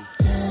fold hoes.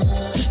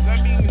 That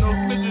means no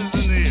snitches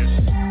in there.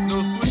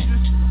 No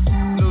switches,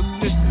 no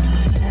snitches.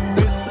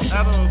 Bitch, I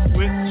don't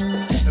switch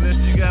unless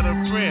you got a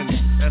friend.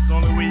 That's the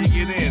only way you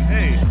get in.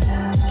 Hey,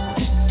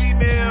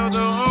 female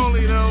though,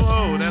 only though.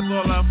 Oh, that's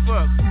all I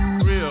fuck.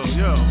 Real,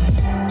 yo.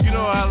 You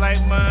know I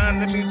like mine.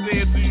 Let me say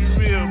it to you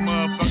real,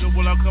 motherfucker.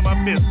 Well, I'll call my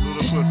bitch,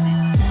 little pussy.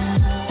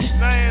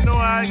 Now I ain't know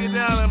how I get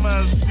down in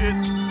my shit.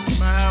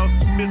 My house,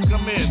 bitch,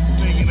 come in,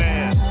 singing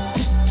ass.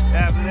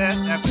 After that,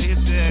 after hit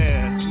your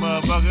ass,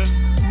 motherfucker,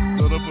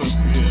 little pussy,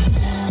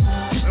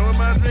 yeah. And with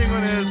my drink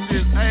on that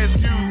shit, ice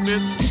cubes,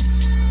 bitch.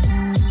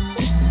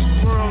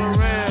 Swirl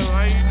around,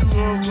 how you do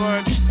old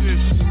guard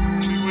shit?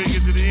 We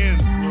get to the end,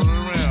 swirl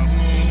around.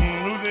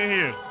 Who's in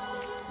here?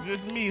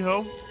 Just me, ho.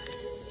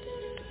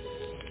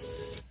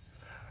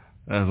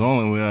 That's the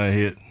only way I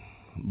hit.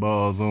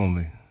 Balls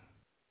only.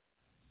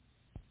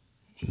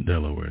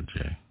 Delaware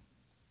J.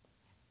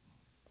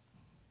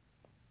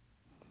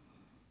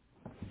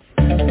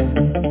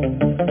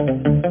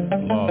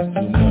 Lost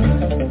too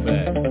much, move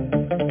back.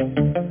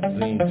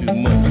 Seen too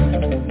much,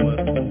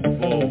 must move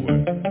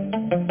forward.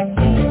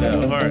 Hold that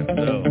heart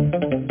though.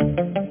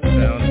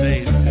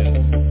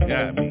 Foundation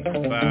got me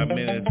 5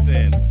 minutes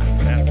in.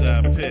 After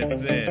I piss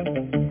in.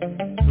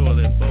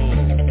 Toilet bowl,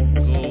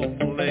 gold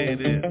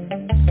plated.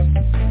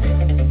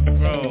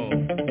 Chrome,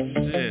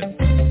 shit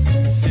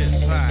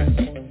pot.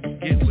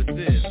 Get with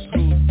this.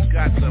 Who's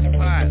got the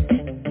pot?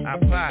 I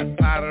pot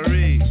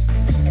pottery.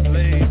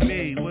 Lay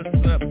me,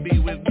 what's up, be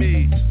with me.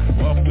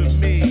 Walk with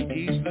me,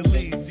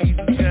 easily.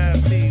 Jesus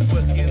got me,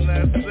 what can I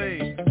say?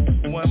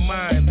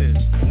 One-minded,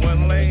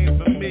 one lane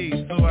for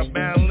me, so I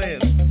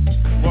balance.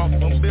 Walk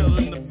from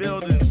building to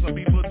building, some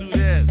people do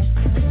that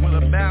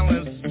with a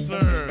balance,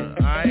 sir.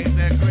 I ain't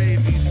that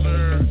crazy,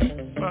 sir.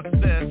 Fuck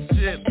that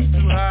shit,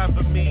 too high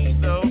for me,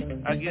 though.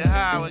 I get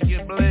high, I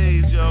get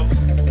blazed, yo.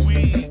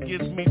 Weed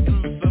gets me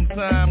through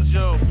sometimes,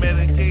 yo.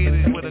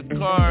 Medicated with a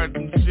card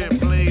and shit.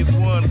 Blaze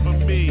one for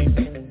me.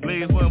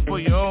 Blaze one for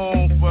your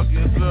own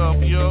fucking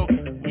self, yo.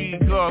 Weed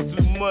cost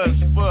too much,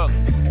 fuck.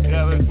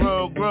 Gotta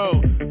grow.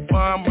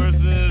 Farmers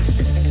and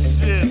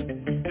shit.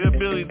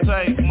 Hillbilly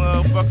type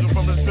motherfucker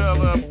from the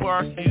trailer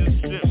park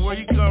and shit. Where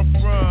you come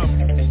from?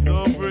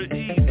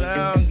 Overeat,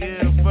 I don't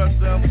give a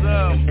fuck,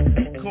 dumb.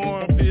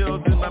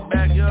 Cornfields in my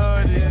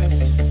backyard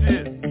and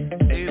shit.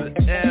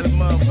 Add a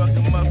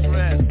motherfucking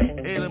muskrat.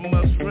 Ate a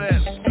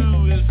muskrat stew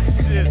and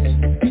shit.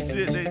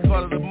 They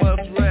call it a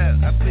muskrat.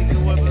 I think it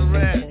was a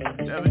rat.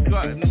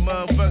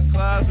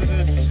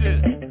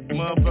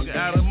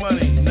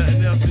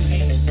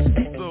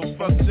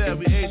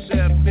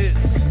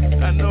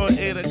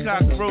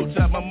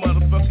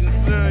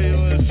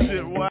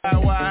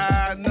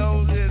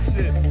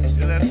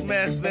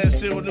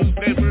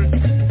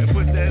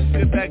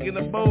 back in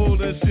the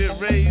bowl and shit,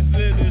 raised in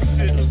and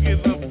shit. Who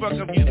gives a fuck?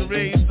 I'm getting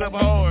raised up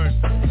hard.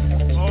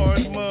 Hard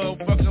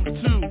motherfucker, I'm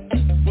too.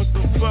 What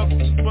the fuck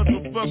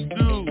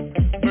do?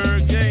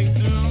 ByrdGang,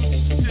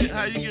 dude. Shit,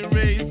 how you get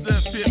raised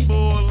up?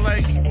 Pitbull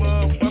like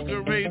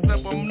motherfucker raised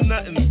up, I'm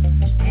nothing.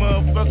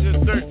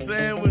 Motherfucker dirt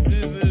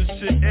sandwiches and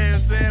shit,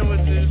 air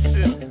sandwiches and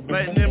shit.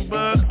 Lightning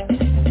bug,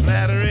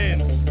 ladder in.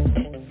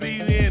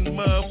 Feet in,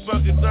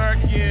 motherfucker dark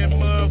in,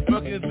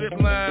 motherfucking zip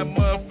line,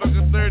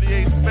 motherfucker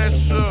 38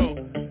 special.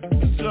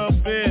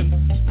 Jump in,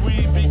 we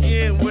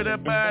begin where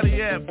that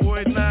body at,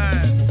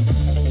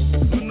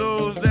 49. Who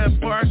knows that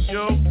park,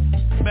 yo?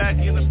 Back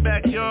in the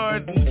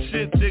backyard and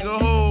shit, dig a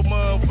hole,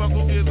 motherfucker.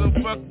 Who gives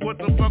a fuck? What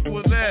the fuck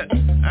was that?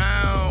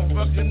 I don't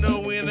fucking know,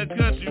 we in the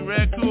country,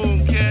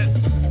 raccoon cat.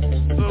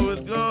 So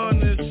it's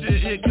gone and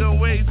shit, here come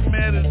waste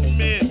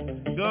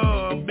management.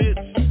 Gone,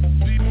 bitch,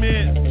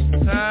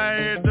 cement,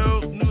 tired though,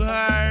 new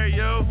hire,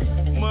 yo.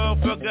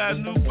 Motherfucker got a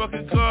new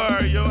fucking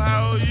car, yo,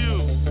 how old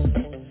you?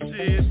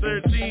 Shit,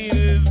 13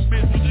 is,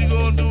 bitch, what you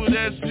gonna do with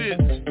that shit?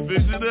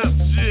 Fix it up,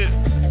 shit.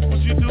 What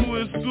you do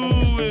in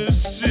school and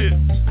shit?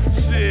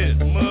 Shit,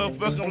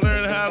 motherfucker, I'm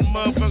learning how to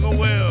motherfucker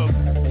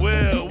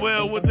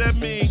well, what that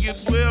mean? Get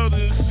swelled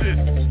and shit.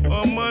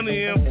 On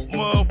money and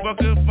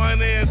motherfucking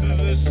finances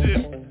and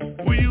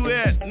shit. Where you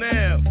at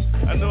now?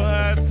 I know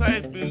how to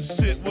type and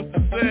shit. What's the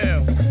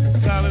sound?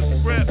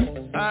 College prep,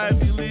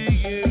 Ivy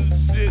League and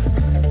shit.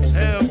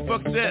 Hell,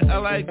 fuck that. I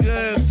like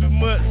guns too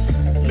much.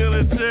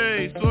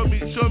 Military, show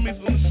me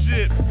some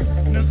shit.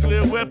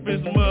 Nuclear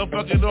weapons,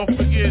 motherfucker, don't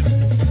forget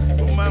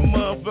what my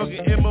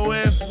motherfucking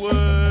MOS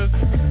was.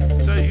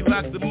 So you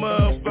lock the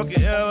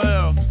motherfucking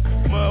LL.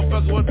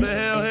 Motherfucker, what the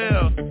hell?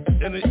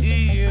 And the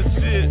E and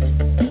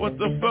shit. What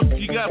the fuck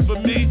you got for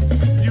me?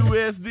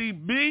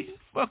 USDB?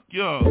 Fuck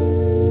y'all.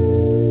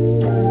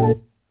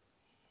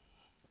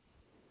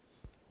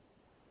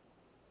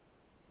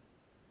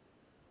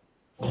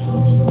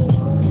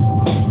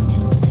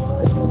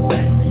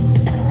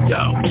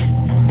 Yo,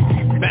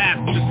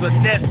 facts is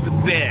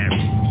unnecessary.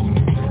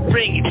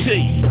 Bring it to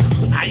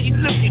you. How you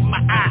look in my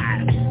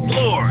eyes?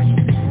 Glory.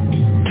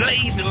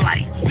 Blazing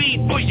lights, speed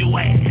for your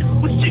ass.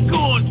 What you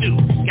gonna do?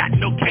 Got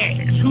no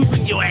cash. Who's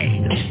in your ass?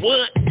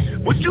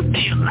 What you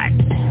feel like?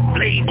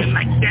 Blazing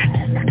like that.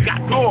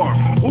 Got glory.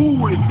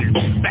 Who is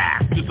it?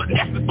 Fast is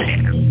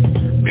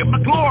unnecessary. Feel my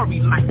glory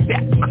like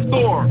that. My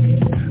story.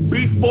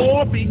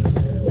 Before me.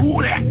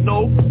 Who that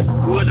know?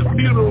 Where the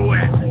funeral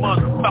at,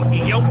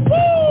 motherfucker, yo.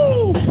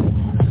 Woo!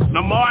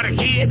 No more to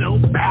hear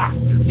those fast.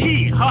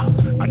 Yeah, huh?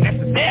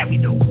 Unnecessary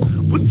though.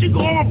 What you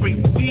gonna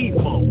bring these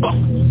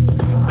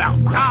motherfuckers? About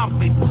time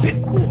they shit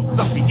for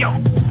something, yo.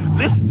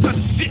 Listen to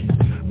the shit.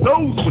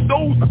 Those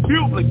that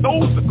feel like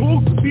those that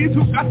goes to these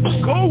who got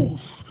the goals.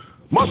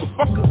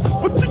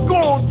 Motherfucker, what you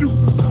gonna do?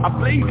 I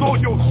blaze on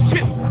your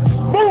shit.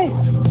 Boom!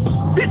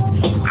 Bitch!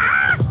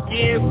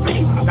 Yeah,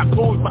 see, I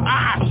close my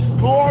eyes.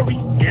 Glory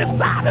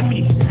inside of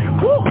me.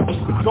 Woo!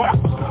 The dark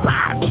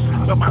side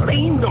of my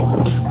lane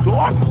though.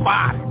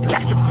 Glorified,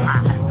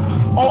 electrified.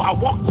 Oh, I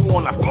walk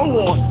on, I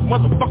flow on.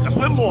 Motherfucker,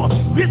 slim on.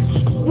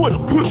 Bitch, what a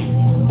pussy.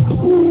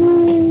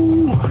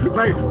 Ooh,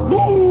 like,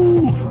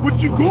 ooh, what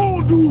you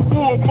gonna do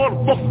for a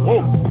motherfucker?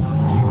 Oh,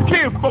 you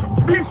can't fuck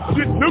this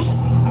shit, nigga.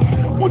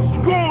 What you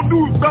gonna do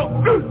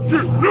about this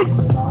shit, nigga?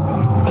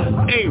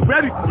 Ain't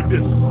ready for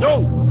this. Yo,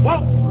 whoa,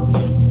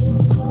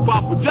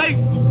 Papa J.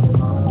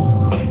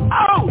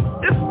 Oh,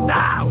 it's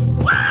now.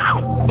 Wow.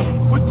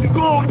 What you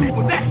gonna do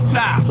with that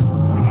child?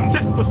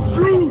 Check my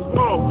shoes,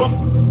 motherfucker.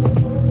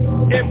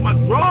 In my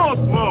drawers,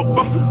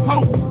 motherfucker.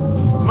 Oh.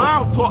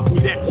 Mom taught me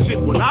that shit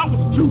when I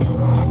was 2.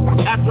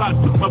 After I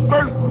took my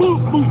first boot,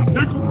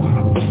 nigga.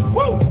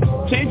 Woo!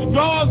 Change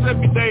drawers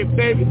every day,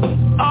 baby.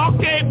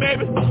 Okay,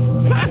 baby.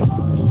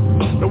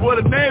 So where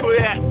the neighbor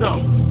at,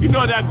 though? You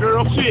know that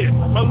girl, shit.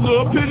 A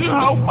little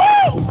pigeonhole.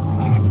 Oh!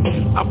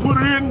 I put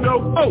her in,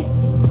 though. Oh!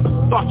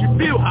 Thought you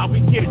feel how we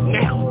get it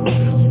now.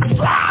 I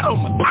slide on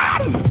my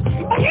body.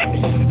 I hit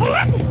me.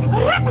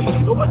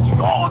 So what you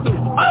gonna do?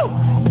 Oh!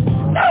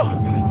 No!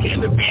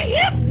 Can't be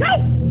hip, no!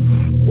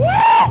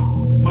 Woo!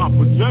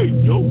 Papa J,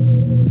 yo,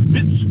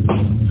 bitch,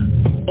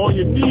 on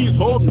your knees,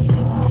 hold me,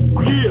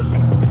 yeah,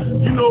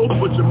 you know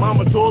what your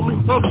mama told me,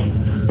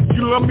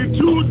 you love me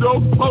too,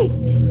 though, oh,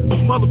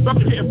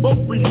 motherfucker, here, both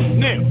of you,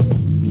 now,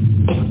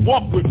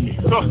 walk with me,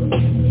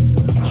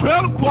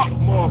 trail the park,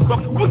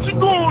 motherfucker, what you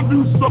gonna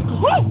do, sucker,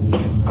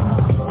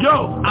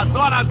 yo, I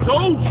thought I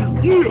told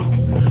you, yeah,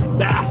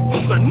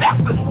 that's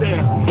unnecessary,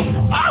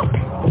 oh,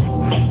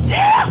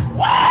 yeah,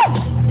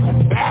 wow.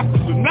 That's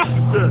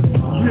unnecessary.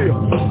 Yeah.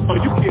 Oh,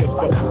 you can't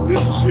fuck with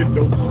this shit,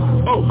 though.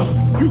 Oh,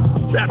 you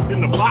trapped in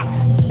the box.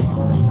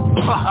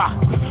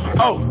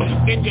 Oh,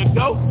 in your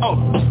dough? Oh,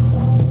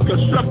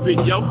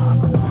 constructed, yo.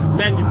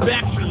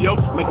 Manufacturer, yo.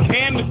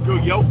 Mechanical,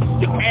 yo.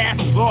 Your ass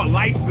is all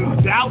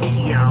licensed out,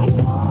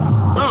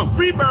 yo.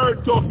 Free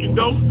bird talking,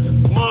 though.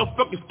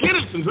 Motherfuckers,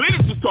 citizens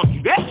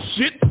talking that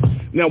shit.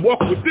 Now walk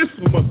with this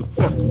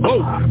motherfucker.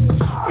 Oh,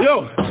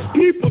 yo,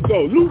 people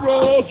go Lou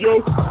Rolls, yo.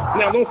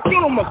 Now don't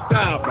feel on my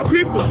style. My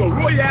people go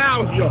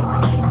Royales, yo.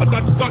 I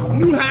got to start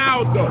new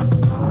house, though.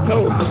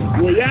 So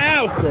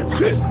Royales, so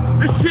shit.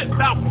 This shit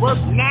about worth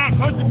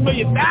 $900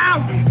 million.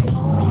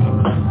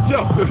 Yo,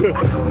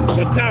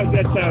 that times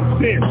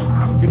 10.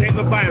 Cause ain't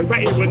nobody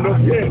writing with no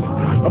pen.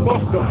 I'm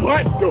off the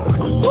heart, though.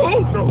 Oh,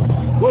 no.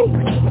 Oh,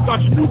 I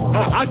thought you knew.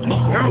 I just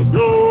found.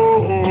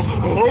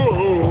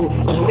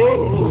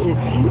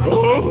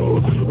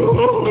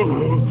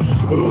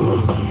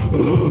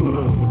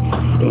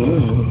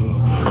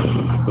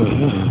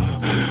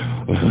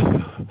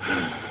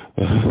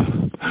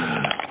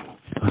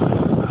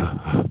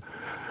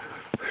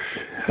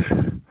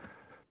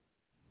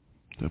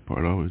 That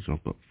part always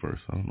jumped up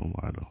first. I don't know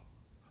why though.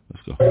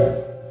 Let's go.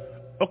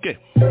 Okay.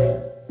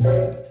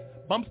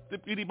 Bum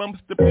stippity bum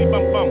stippity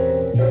bum bum.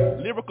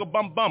 Lyrical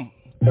bum bum.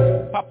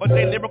 Poppa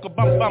Day lyrical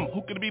bum bum.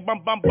 Who could it be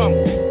bum bum bum?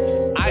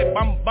 I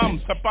bum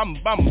bum sa bum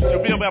bum. The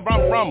real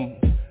rum rum.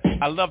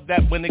 I love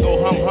that when they go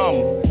hum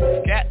hum.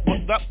 Scat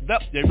what's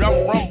up they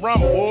rum rum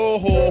rum. Whoa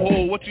ho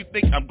ho. What you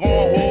think I'm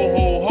going ho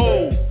ho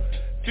ho?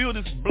 Feel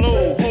this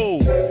blow ho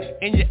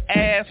in your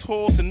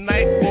asshole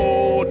tonight.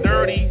 Oh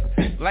dirty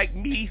like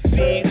me.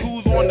 See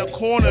who's on the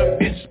corner,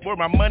 bitch, for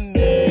my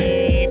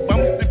money. Bum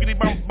stickity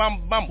bum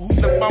bum bum. Who's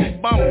the bum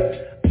bum?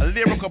 A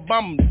lyrical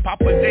bum,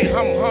 Poppa Day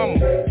hum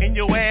hum in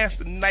your ass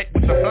tonight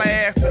with the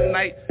blast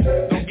tonight.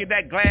 Don't get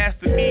that glass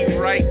to me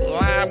right.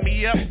 Line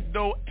me up,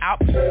 though out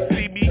to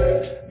see me.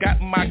 Got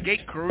my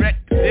gate correct,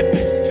 if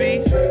you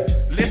see.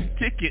 Lift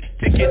ticket,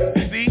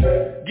 see.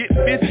 Get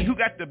busy, who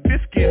got the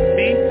biscuit,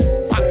 me?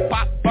 Pop,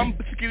 pop, bum,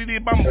 skiddity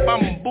bum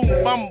bum, boom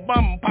bum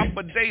bum.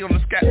 Poppa Day on the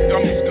scat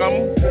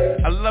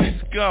scum. I love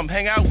scum,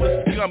 hang out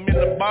with scum in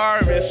the bar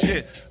and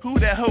shit. Who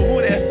that hoe,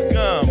 who that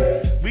scum?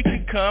 We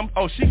can come,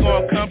 oh she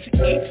gon' come, she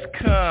eats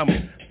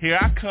come. Here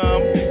I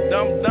come,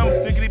 dum dum,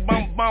 stickity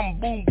bum bum,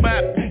 boom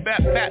bap,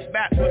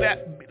 bat, who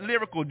that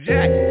lyrical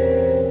jack?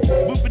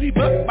 Boopity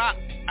bup bop,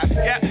 I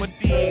scat with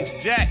these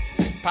jacks.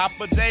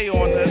 Poppa Day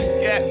on the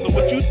scat, so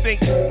what you think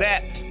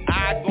that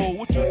I go?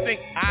 What you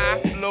think I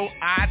flow?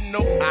 I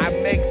know I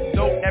make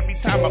dope every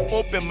time I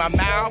open my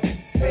mouth.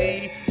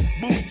 See,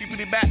 boom,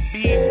 skippity back,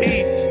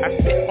 BB. I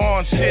spit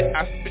on shit,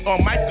 I spit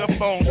on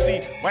microphone.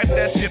 See, wipe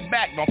that shit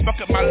back, don't fuck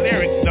up my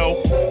lyrics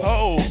though.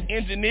 Oh,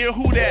 engineer,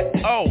 who that?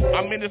 Oh,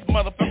 I'm in this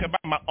motherfucker by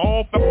my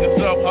own fucking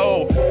self.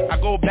 Oh, I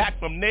go back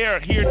from there,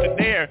 here to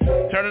there.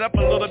 Turn it up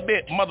a little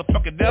bit,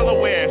 motherfucker,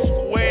 Delaware,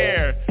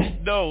 square.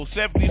 Though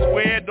 70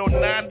 squared, though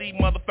 90,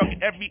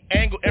 motherfucker, every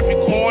angle, every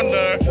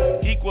corner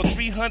equals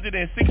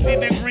 360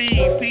 degrees.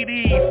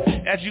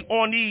 CDs as you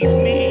on these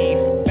knees.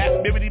 Back,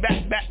 bibbity,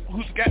 back.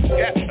 Who's got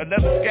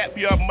another scat for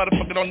y'all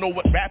motherfucker don't know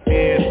what rap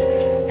is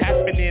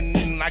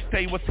happening. I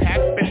tell you what's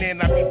happening.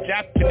 I be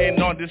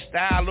japping on this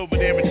style over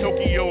there in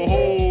Tokyo.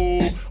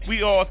 Ho,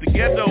 we all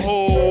together.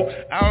 Ho,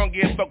 I don't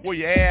give a fuck where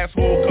your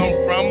asshole come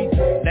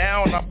from.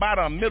 Down or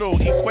bottom, middle,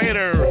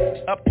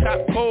 equator, up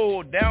top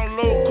cold, down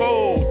low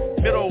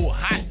cold, middle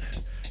hot.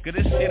 Cause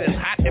this shit is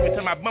hot every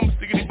time I bum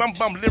stickity bum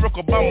bum,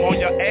 lyrical bum on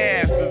your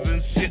asses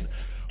and shit.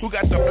 Who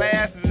got the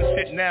blasters and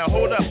shit now?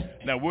 Hold up.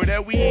 Now where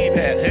that weed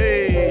at?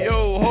 Hey,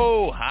 yo,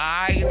 ho,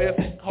 high in this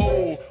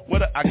hole.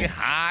 What I get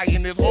high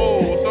in this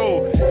hole.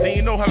 So, then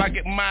you know how I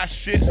get my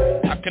shit.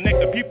 I connect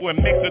the people in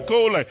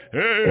Mexico like,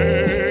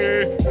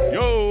 hey,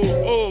 yo,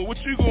 oh, what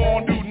you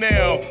gonna do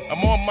now?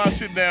 I'm on my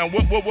shit now.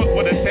 What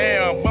a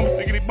town. Bum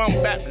stickity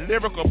bum back,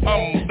 lyrical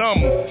bum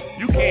dumb.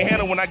 You can't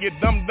handle when I get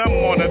dumb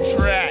on the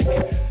track.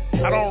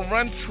 I don't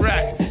run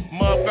track,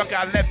 motherfucker,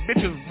 I let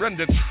bitches run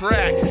the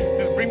track.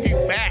 Just bring me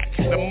back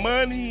the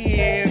money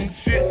and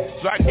shit,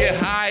 so I get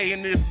high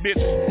in this bitch.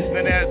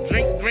 Then that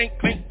drink,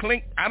 clink,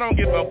 clink, I don't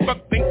give a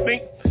fuck,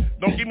 think.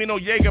 Don't give me no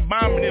Jaeger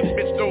bomb in this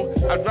bitch, though.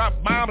 I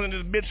drop bombs in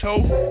this bitch,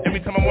 ho, every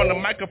time I'm on the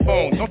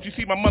microphone. Don't you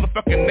see my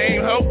motherfucking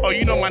name, ho? Oh,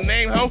 you know my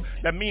name, ho?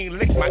 That means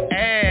lick my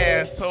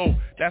ass, ho.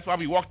 That's why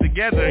we walk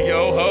together,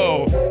 yo,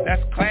 ho.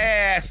 That's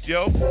class,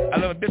 yo. I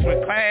love a bitch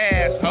with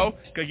class, ho,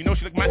 cause you know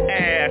she lick my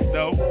ass,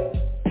 though.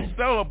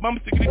 So, bum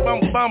stickity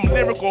bum,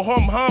 lyrical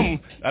hum,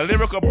 a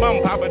lyrical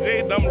bum, Poppa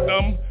Day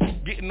dum,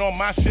 getting on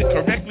my shit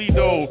correctly,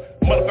 though.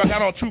 Motherfucker, I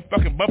don't chew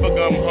fucking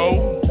bubblegum,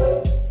 ho.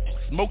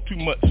 Smoke too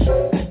much.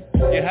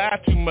 Get high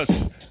too much,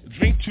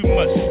 drink too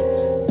much.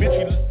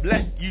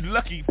 Bitch, you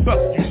lucky, fuck,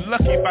 you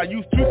lucky if I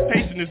use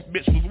toothpaste in this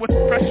bitch, cause what's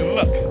the pressure,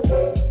 luck?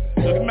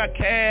 Look at my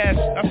cash,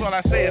 that's all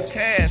I say is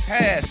cash,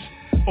 hash.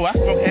 Oh, I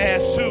smoke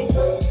hash too.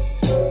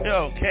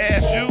 Yo,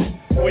 cash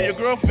you, where your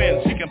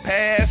girlfriend, she can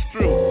pass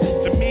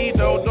through. To me,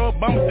 though,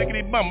 bum,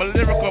 stickity bum, a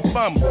lyrical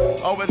bum.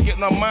 Always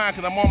getting on mine,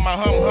 cause I'm on my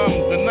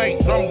hum, the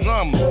night,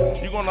 drum.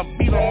 You gonna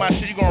beat on my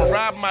shit, you gonna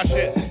rob my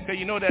shit, cause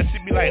you know that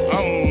shit be like,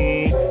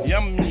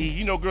 yummy.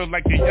 You know girls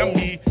like the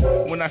yummy,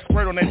 when I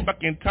squirt on that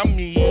fucking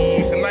tummy.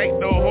 Tonight,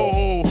 though,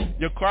 ho,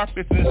 your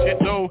carpets and shit,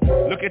 though,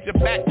 look at your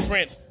back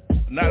print,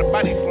 not a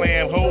body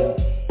slam, ho.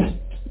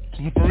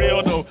 For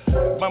real though,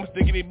 bum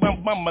stickity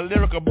bum bum, a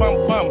lyrical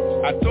bum bum.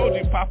 I told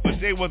you Poppa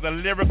J was a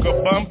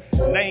lyrical bum.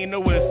 Now you know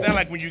what it sound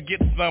like when you get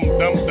some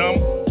dumb dumb.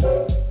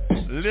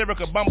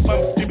 Lyrical bum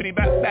bum, skibbity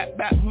bap bap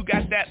bap. Who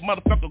got that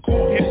motherfucker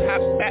cool hip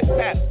hop bap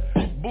bap?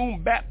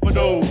 Boom bap for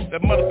those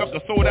that motherfucker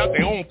sold out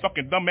their own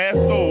fucking dumb ass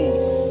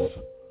souls.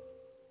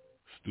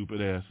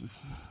 Stupid asses.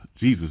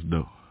 Jesus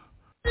though.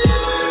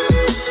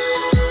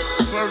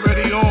 It's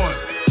already on.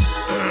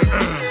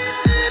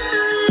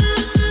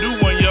 New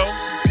one, yo.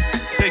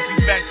 Take you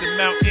back to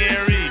Mount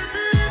Airy.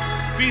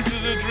 Feast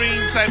of the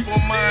dream type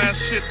of mind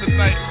shit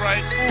tonight,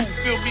 right? Ooh,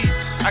 feel me.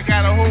 I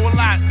got a whole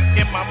lot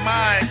in my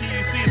mind. Can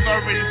you see it's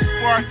already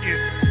sparking?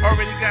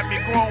 Already got me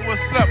going,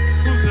 what's up?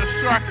 Who's the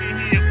shark in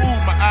here? Ooh,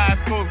 my eyes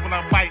closed when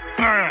I bite.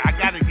 I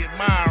gotta get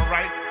mine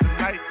right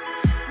tonight.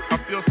 I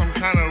feel some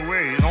kind of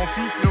way. Don't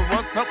you feel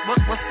what's up?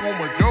 What's going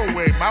with your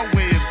way? My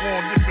way is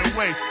going a different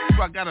way.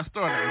 So I gotta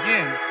start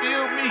again.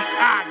 Feel me?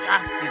 I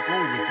got to go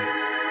with it.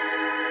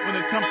 When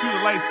it comes to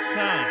the lights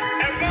shine.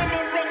 And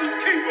mama, brother's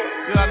keeper.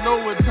 Then I know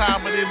what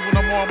time it is when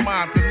I'm on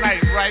mine tonight,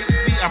 right?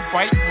 See, I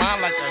bite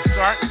mine like a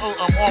shark. Oh,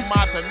 I'm on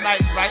mine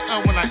tonight, right?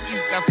 When I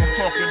eat, that's what I'm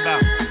talking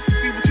about.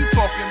 See what you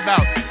talking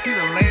about? See,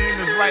 the lane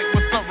is right.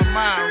 What's up with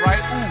mine,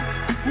 right? Ooh,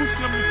 who's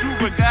swimming through?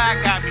 But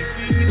God got me.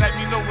 See, he let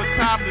me know what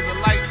time it is.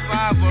 The light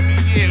shines on me.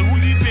 Yeah, who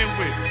you been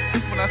with?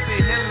 Just when I say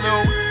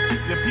hello,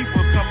 the people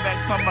come back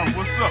talking about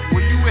what's up?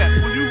 Where you at?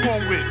 Where you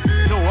going with?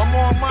 No, I'm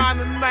on mine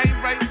tonight,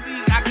 right?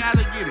 See, I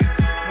gotta get it.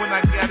 When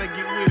I gotta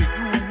get with it.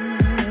 Ooh,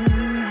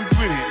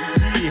 with it.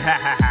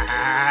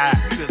 Yeah,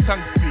 see the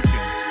tongue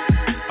speaking.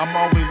 I'm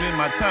always in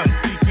my tongue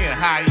speaking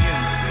high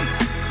end.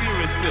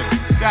 Spirit still.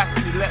 Got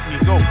to let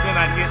me go. Then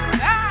I get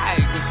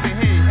high. But say,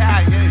 hey,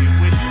 hi, hey,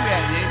 where you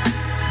at, yeah?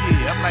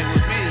 Yeah, I'm like,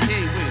 well,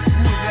 hey, wait,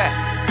 who is that?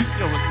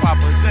 Yo, it's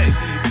Poppa J.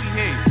 See,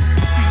 hey,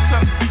 see the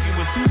tongue speaking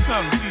with two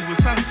tongues. See,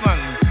 with tongue.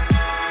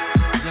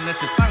 Then let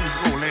your tongues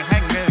go. Let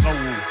hang there go.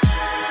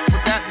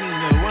 What that mean,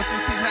 though? What's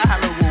this thing? How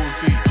to go,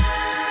 see?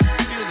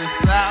 Feel the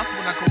style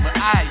when I come to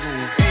I go.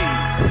 Hey,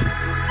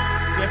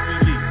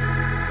 definitely.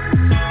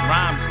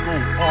 Rhymes go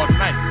all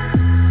night.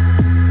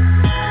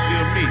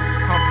 Feel me,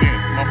 pumping,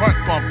 my heart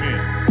pumping.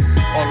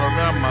 All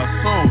around my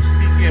soul,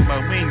 speaking,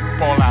 my wings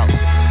fall out,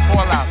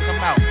 come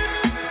out,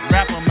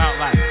 wrap them out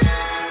like,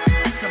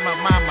 come out,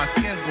 my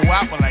skin go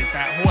out like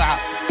that, wow.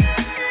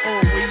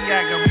 Oh, where you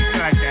at, we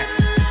like that.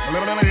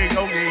 Hey,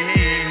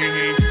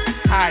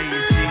 hi,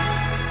 you see.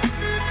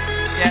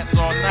 That's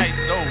all night,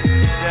 though,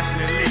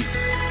 definitely.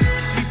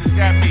 Jesus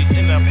got me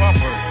in the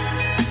bumper,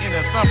 in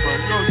the thumper,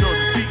 yo, the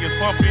speakers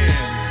pumping.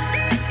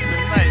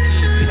 Tonight,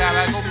 you see how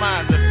I go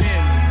mind the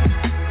pin.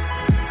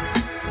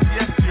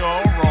 Yes,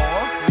 y'all, raw.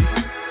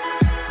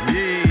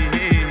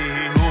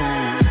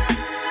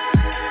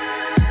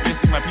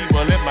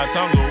 Let my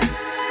tongue go,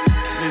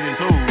 living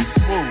toes,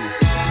 whoa.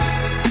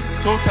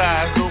 Toe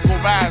ties, don't go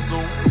rise,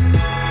 though.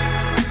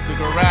 The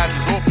garage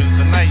is open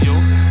tonight, yo.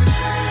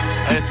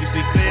 As you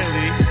see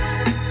clearly,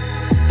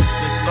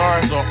 the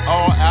stars are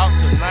all out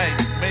tonight,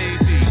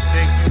 baby.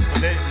 Thank you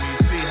for letting me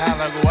see how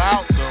I go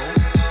out, though.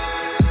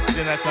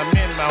 Then I come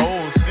in my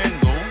old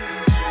single.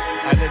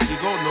 I let you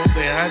go, no,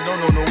 say I don't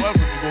know what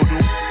you go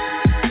do.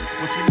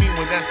 What you mean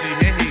when that say,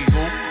 hey,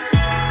 go?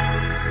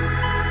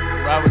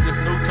 Ride with this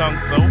new tongue,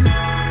 so.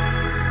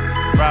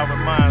 Ride with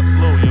mine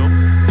slow, yo.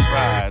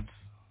 Rides.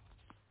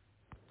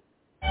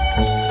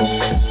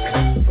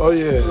 Oh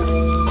yeah,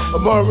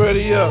 I'm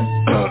already up.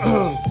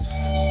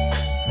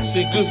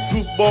 See, good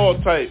group ball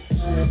type. See,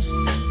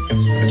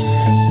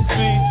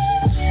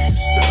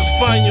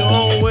 find your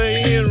own way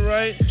in,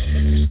 right?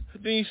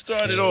 Then you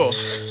start it off.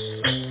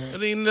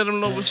 And then you let them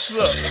know what's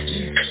up.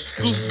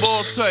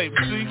 Goofball type,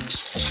 see?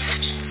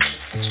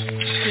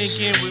 Sink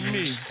in with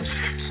me.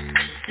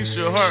 Get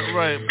your heart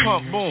right,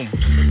 pump, boom.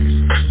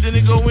 Then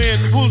they go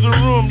in, who's the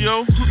room,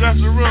 yo? Who got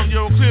the room,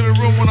 yo? Clear the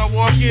room when I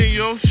walk in,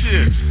 yo,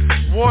 shit.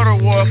 Water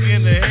walk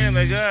in the hand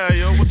like,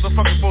 yo, what the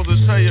fuck I'm supposed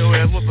to tell your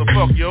ass? What the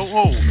fuck, yo?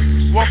 Oh,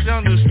 walk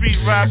down the street,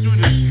 ride through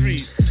the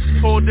street.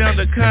 Hold down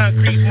the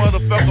concrete,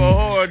 motherfucker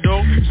hard,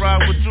 though.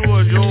 Ride with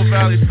yours, yo,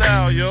 Valley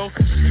style, yo.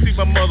 See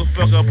my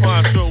motherfucker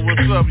Poncho,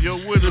 what's up, yo?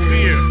 With a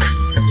beer.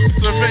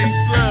 Survey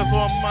subs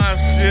on my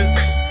shit.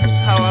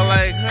 How I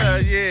like her,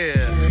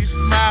 yeah. She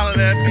smiling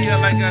at me, I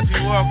like how she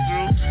walk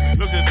through.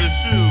 Look at the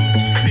shoes,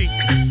 peek,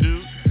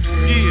 dude.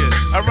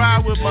 Yeah, I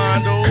ride with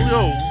mine, though,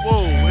 yo.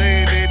 Whoa,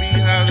 hey,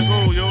 baby, how's it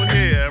go, yo?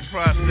 Yeah,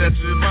 process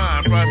is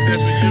mine, process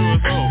is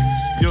yours, oh.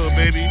 Yo,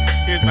 baby,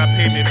 here's my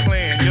payment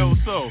plan, yo,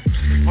 so.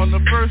 On the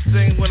first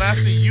thing, when I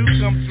see you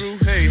come through,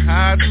 hey,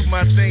 how I do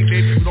my thing,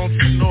 baby, but don't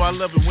you know I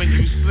love it when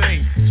you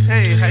sing.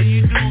 Hey, how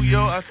you do,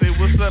 yo? I say,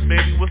 what's up,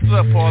 baby, what's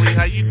up, Paulie?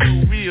 How you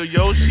do, real,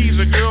 yo? She's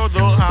a girl,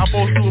 though, how I'm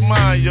supposed to do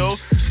mine, yo?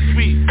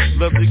 Sweet,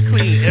 lovely,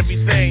 clean,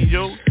 everything,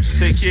 yo.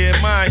 Take care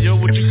of mine, yo,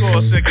 what you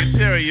call a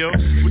secretary, yo?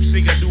 What you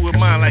think I do with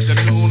mine like a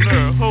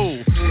nooner?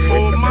 Hold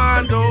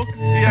mine, though.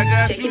 See, I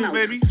got you,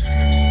 baby.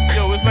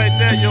 Yo, it's like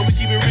that, yo, we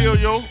keep it real,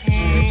 yo.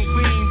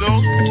 Clean,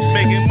 though.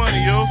 Making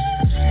money, yo.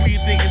 What you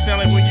think it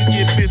sound like when you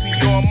get busy,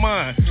 you're on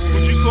mine?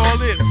 What you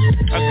call it?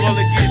 I call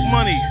it get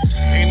money.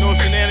 Ain't no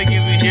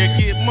shenanigans in here,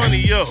 get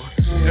money, yo.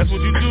 That's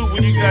what you do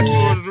when you got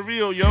yours the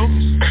real, yo.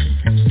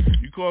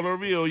 You call her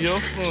real, yo.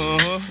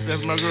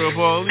 That's my girl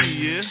Paulie,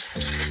 yeah.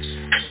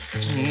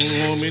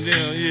 Hold me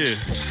down, yeah.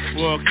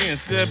 Walk in,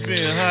 step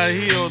in, high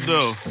heel,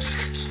 though.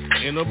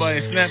 Ain't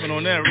nobody snapping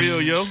on that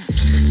real, yo.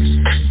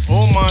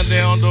 Hold mine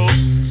down, though.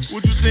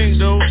 What you think,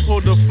 though?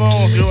 Hold the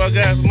phone, yo. I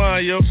got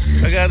mine, yo.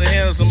 I gotta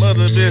handle some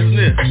other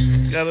business.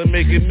 Gotta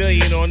make $1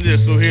 million on this,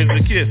 so here's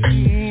the kiss.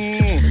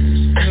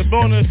 The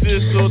bonus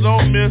is, so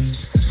don't miss.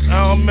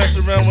 I don't mess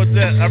around with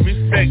that. I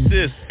respect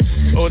this.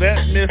 Oh,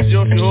 that miss,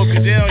 yo, she hold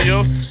you down,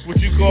 yo. What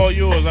you call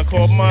yours? I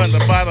call mine the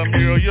bottom,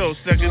 yo.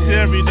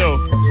 Secretary, though.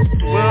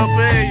 Well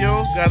paid,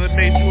 yo. Gotta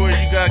make sure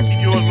you gotta keep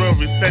yours real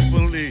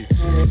respectfully.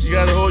 You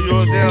gotta hold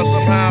yours down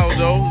somehow,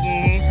 though.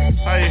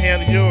 How you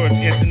handle yours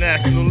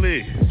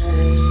internationally.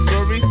 So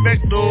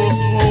respect those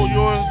who hold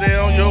yours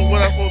down, yo.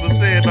 What I'm supposed to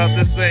say about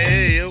this thing,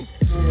 hey, yo.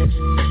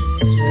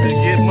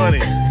 Get money.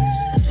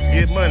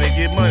 Get money,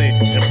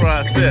 and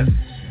process.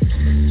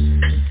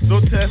 No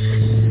test.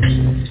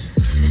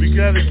 We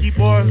gotta keep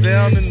ours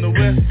down in the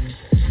west.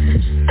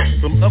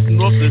 From up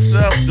north to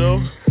south,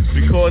 though.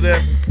 We call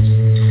that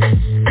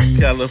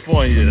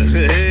California.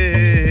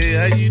 Hey,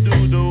 how you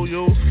do, though,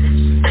 yo?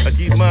 I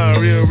keep mine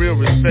real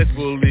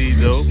respectfully,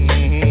 though.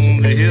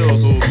 The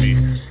hills hold me.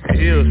 The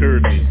hills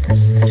hurt me.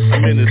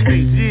 I'm in the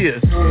streets, yeah.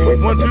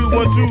 1, 2,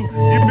 1,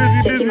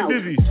 2. Get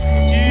busy.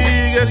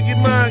 Yeah, you gotta get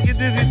mine. Get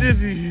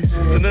dizzy.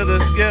 Another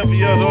scab for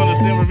y'all don't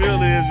understand what real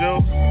is,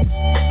 yo.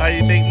 How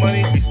you make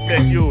money?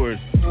 Respect yours.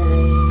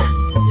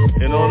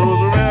 And all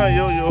those around,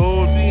 yo, your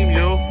whole team,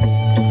 yo.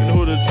 You know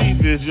who the chief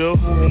is, yo.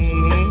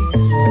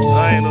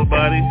 I ain't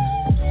nobody.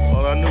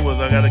 All I knew was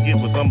I gotta get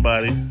with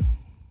somebody.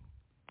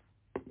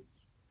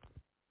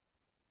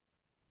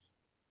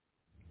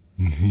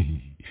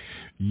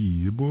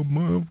 Yeah, boy,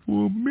 mine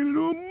for a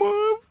minute,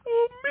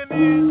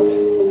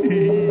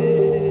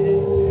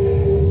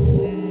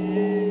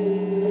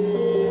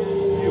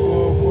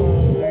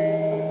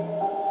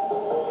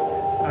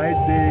 I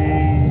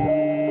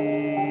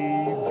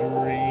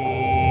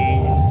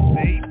daydream,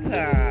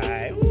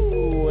 daytime.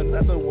 Ooh,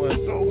 another one,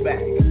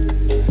 throwback.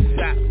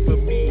 Shot for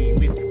me,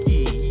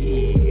 whiskey.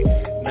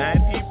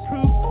 90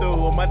 proof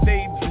though on my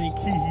daydream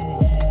key.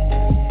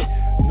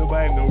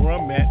 Nobody know where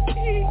I'm at.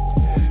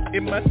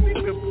 In my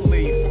secret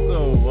place,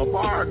 though, a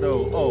bar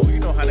though. Oh, you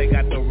know how they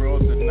got the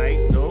world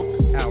tonight, though.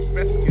 Al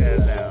fresco,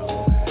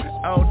 though.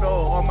 Oh no,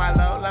 on my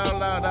low,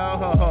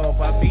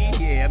 Bobby,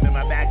 yeah, I'm in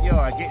my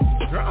backyard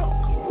getting drunk.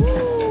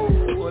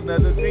 Ooh,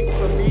 another drink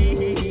for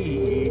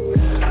me.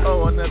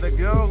 Oh, another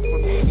girl for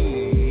me,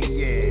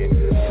 yeah.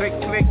 Click,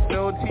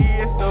 no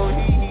tears, no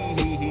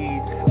hee.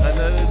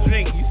 Another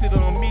drink, you sit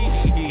on me,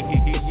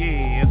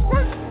 yeah.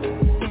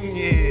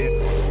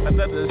 Yeah,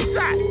 another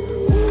shot.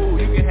 Ooh,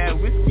 you can have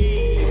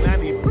whiskey,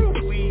 90 proof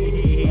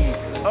weed.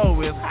 Oh,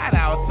 it's hot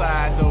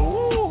outside, though.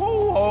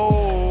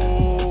 Ooh,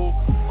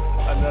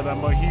 another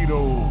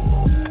mojito.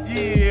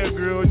 Yeah,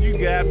 girl, you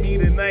got me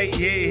tonight.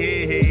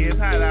 Hey, it's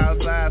hot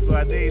outside, so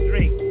I day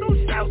drink. No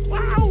shout,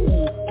 wow.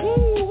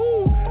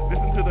 Ooh,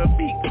 listen to the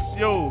beat,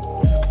 yo.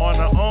 On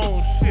our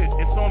own shit,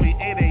 it's only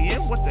 8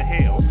 a.m. What the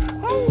hell?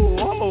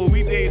 Oh,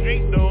 we day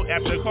drink though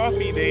after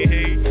coffee day.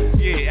 Hey,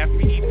 yeah, after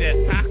we eat that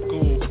taco.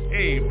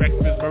 Hey,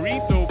 breakfast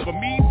burrito for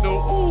me though.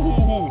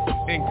 Ooh,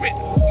 and grits.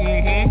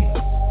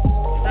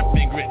 Shrimp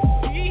and grits.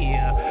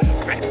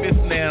 Yeah, breakfast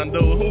now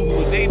though.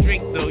 Ooh, they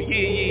drink though.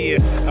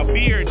 Yeah. A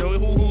beer though.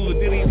 Ooh,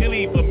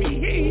 dilly for me.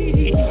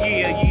 Hey,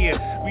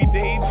 yeah. We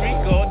day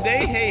drink all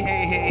day. Hey.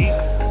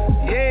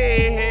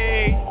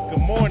 Yeah.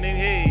 Good morning.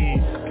 Hey,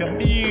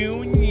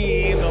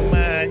 communion on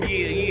mine.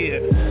 Yeah.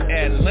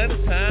 At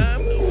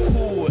lunchtime.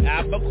 Ooh,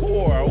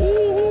 albacore.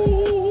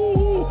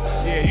 Ooh,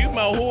 yeah. You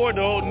my whore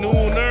though.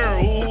 Nooner.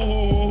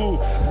 Ooh,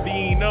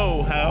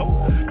 Dino. How?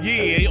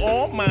 Yeah,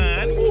 on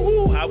mine.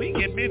 Ooh, how we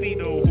get busy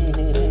though.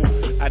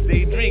 I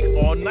day drink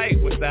all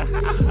night with the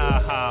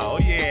ha. Oh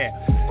yeah.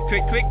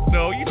 Click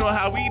though. You know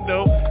how we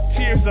do.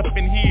 Cheers up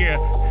in here.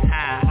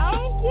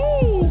 How?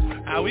 Woo.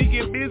 How we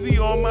get busy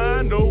on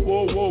mine though.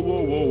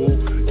 Whoa.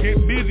 Get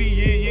busy.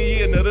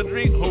 Yeah. Another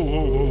drink. Ho.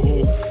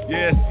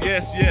 Yes.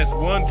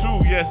 1,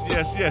 2. Yes.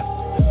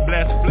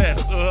 Bless.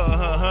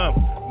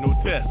 No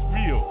test.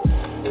 Real.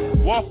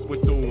 Walk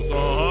with those.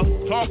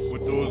 Talk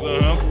with those.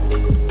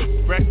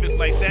 Breakfast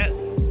like that.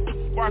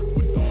 Spark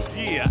with those.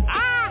 Yeah.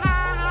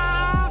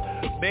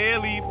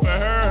 Barely for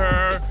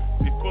her.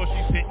 Before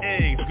she said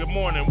eggs. Good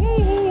morning.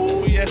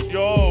 Woo. Yes,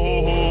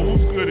 y'all.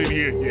 Who's good in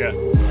here? Yeah.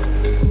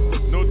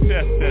 No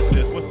test.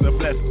 What's the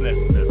bless?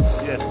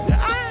 Yes.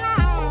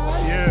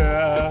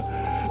 Yeah.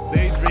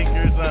 They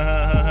drinkers.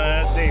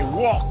 They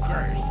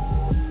walkers.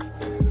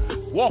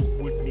 Walk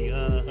with me.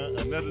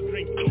 Another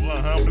drink.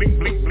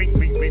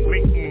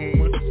 Blink.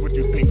 What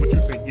you think?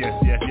 Yes.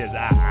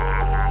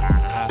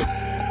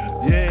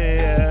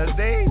 Yeah.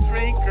 They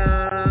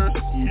drinkers.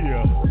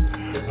 Yeah.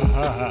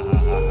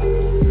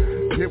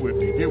 Get with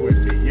me.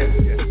 Yes.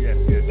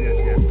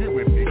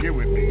 Get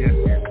with me. Yes.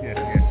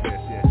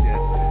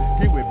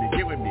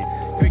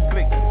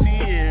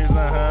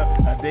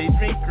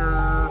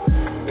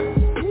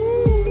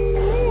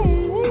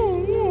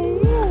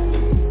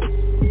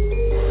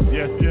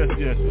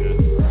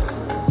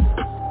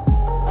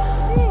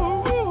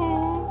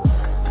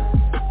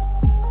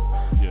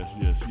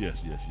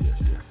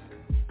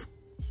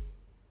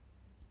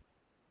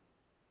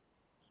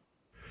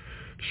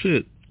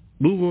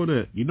 Move all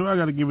that. You know I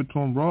gotta give it to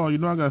him raw. You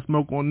know I got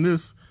smoke on this.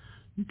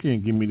 You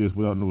can't give me this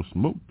without no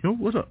smoke. Yo,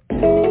 what's up?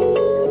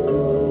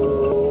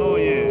 Oh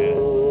yeah.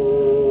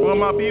 Well,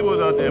 my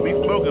people's out there, we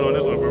smoking on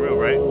this one for real,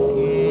 right?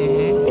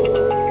 Mm-hmm.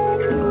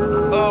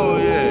 Oh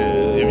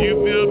yeah. If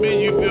you feel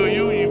me, you feel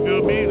you. You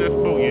feel me? Let's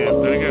smoke. Yeah,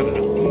 together.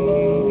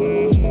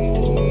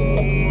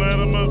 Light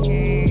 'em up.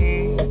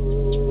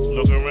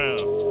 Look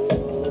around.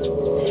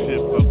 Shit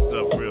fucked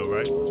up real,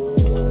 right?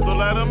 So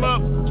light 'em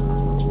up.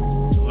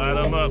 Light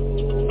 'em up.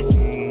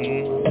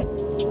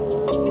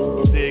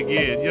 Dig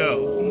in,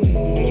 yo.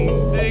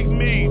 Dig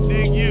me,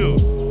 dig you.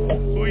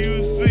 Who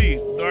you see?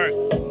 Dark.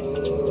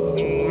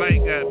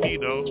 Light got me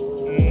though.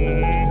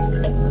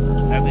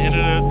 At the end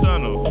of the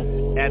tunnel.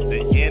 At the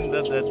end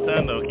of the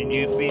tunnel. Can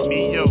you see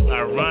me, yo?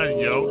 I run,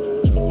 yo.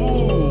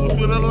 Ooh,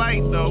 to the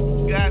light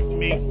though. Got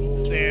me.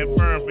 Stand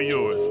firm for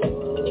yours.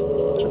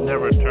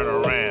 Never turn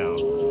around.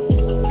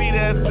 See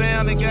that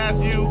sound that got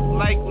you?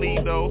 Likely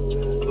though.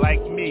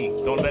 Like me.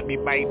 Don't let me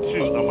bite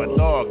you. I'm a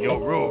dog, yo.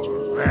 Roar.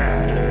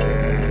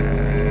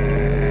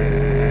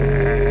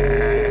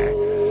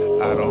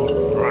 I don't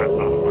run,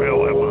 I'm real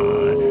with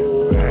mine.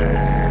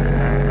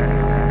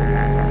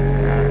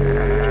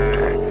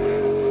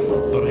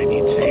 So many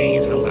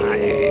chains on my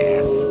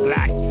ass.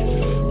 Black.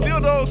 Feel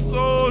those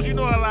souls, you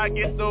know how I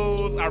get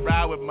those. I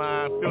ride with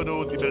mine. Feel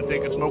those, you better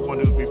take a smoke on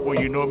those before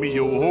you know me.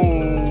 Yo,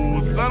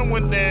 ho. Sun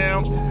went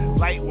down,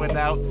 light went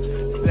out.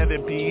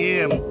 7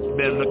 p.m.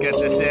 Better look at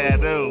the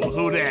shadows.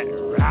 Who that?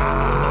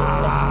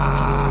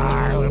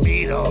 Ride with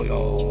me, though,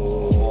 yo.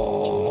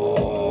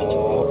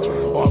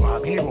 All my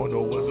people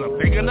know what's up.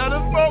 Take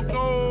another smoke,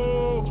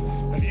 though.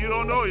 If you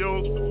don't know,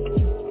 yo.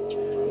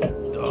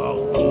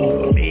 Dog,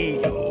 move for me,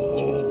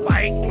 yo.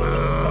 Fight,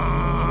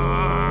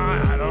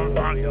 man. I don't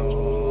run, yo.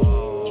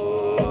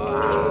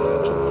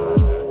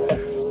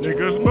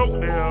 Nigga smoke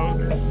now.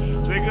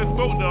 Nigga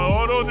smoke now.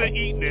 All those that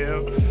eat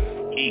now.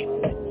 Eat.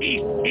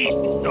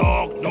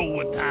 Dog, know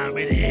what time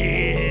it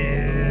is.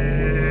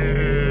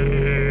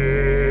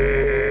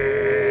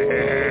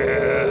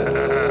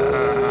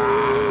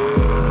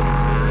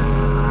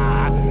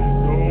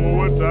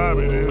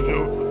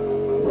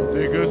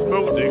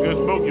 Nigga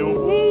smoke, yo.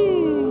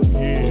 Woo!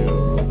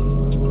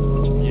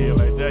 Yeah,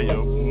 like that,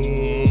 yo.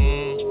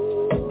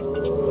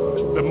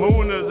 The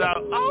moon is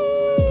out. Oh!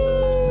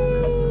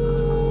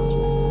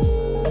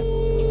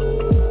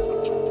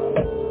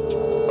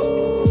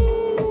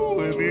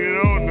 If you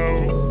don't know.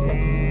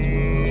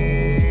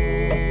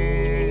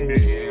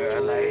 Yeah,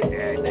 like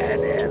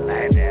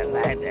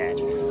that.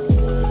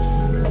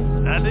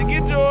 Time to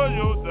get yours,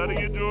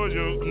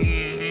 yo.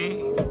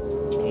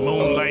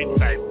 Moonlight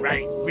type,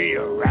 right?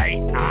 Real, right?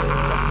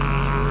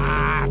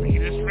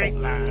 Need a straight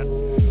line.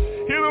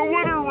 Hit him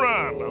with a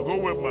rhyme. I'll go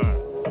with mine.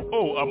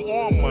 Oh, I'm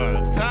on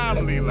mine.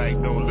 Timely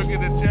like though. Look at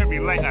the cherry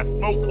light. I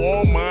smoke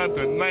all mine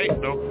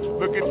tonight though.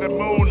 Look at the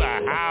moon.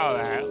 I howl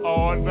at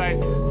all night.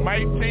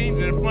 Might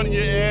change in front of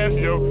your ass,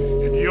 yo.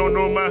 If you don't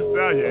know my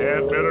style, your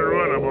ass better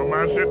run. I'm on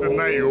my shit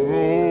tonight, yo.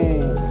 Whoa.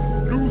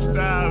 New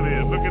style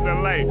is. Look at the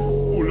light.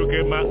 Ooh, look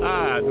at my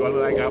eyes. Do I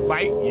look like a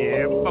bite?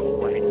 Yeah, fuck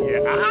right.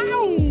 Yeah.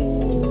 Ow.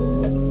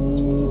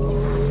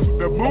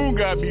 The moon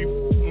got me.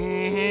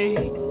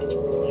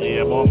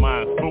 Yeah, I'm on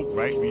my smoke,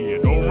 right? Yeah,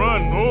 don't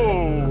run, no.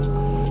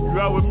 You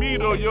out with me,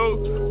 though, yo.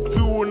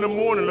 2 in the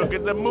morning, look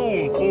at the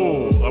moon.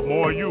 Oh, I'm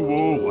on you,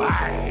 oh.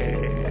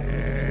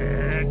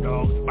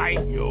 Dog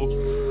spite, yo.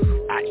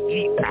 I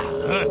eat, I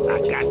hunt, I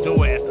got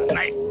your ass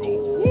tonight, bro.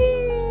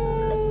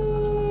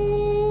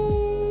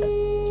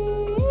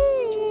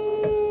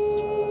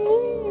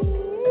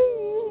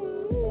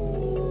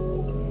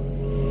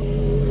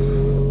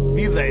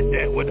 Be like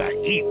that, what I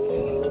eat.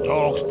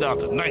 Dog start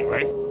tonight,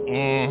 right?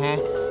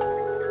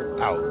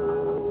 Out.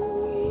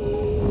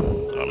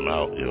 I'm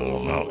out, yo.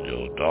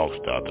 Dog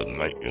start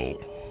tonight, yo.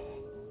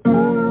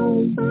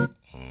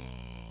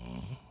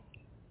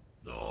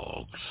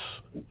 Dogs.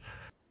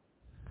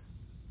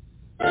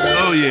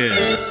 Oh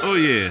yeah.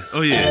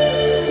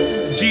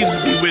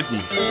 Jesus be with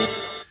me.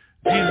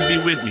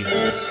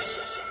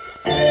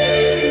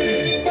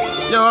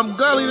 Yo, I'm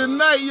Gully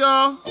tonight,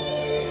 y'all.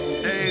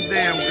 Hey,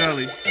 damn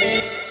Gully.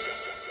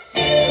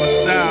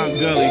 What's down,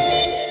 Gully?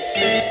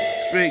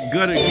 Straight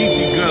gutter,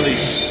 geeky Gully.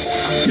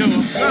 Yo,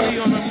 I'm Gully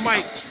on the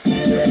mic.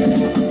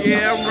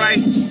 Yeah, I'm right.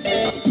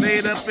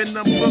 Laid up in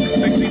the book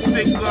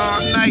 66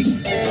 all night.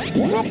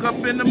 Woke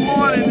up in the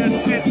morning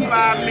and spent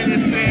 5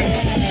 minutes in.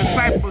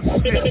 Disciples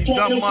shit,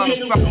 dumb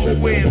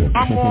motherfucker win.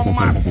 I'm on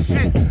my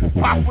shit.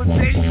 Poppa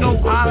J know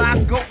how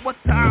I go. What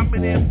time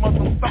it is,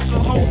 motherfucker?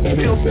 Hold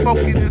still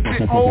smoking this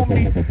shit, hold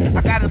me. I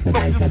gotta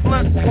smoke this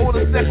blunt. Hold a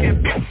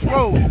second, big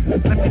roll.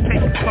 Let me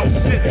take some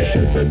shit.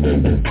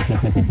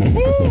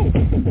 Woo!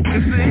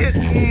 It's a hit.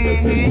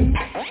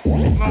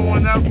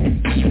 Blowing up.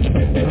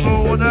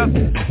 Hold up.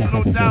 No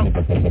doubt.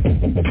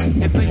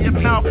 It's in your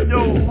mouth,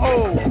 yo,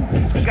 ho.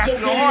 Got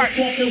your heart heart.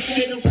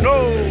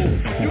 No,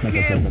 you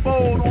can't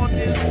fold on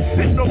this.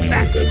 There's no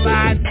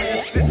backslide.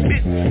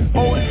 Bitch,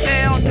 hold it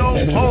down,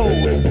 don't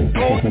hold.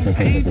 Golden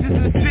pages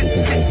and shit,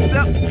 fixed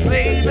up,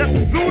 laid up,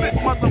 looted,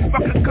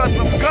 motherfucker, cause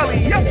I'm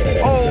gully. Yup,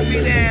 hold me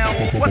down.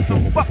 What the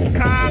fuck,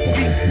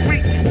 concrete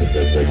freak?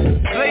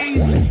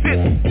 Blaze shit,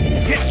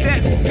 get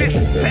that shit,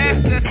 pass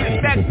that shit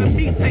back to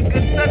me. Take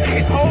another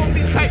hit, hold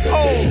me tight,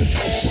 hold.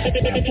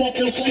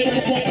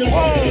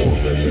 Hold.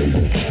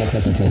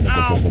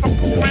 I don't fuck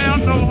around,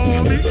 don't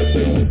hold me.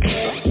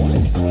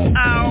 I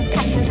don't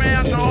fuck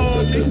around, don't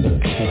hold me.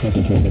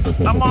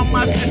 I'm on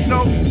my shit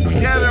though,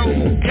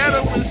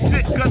 ghetto and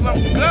shit, cause I'm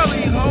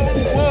gully, ho,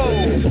 whoa.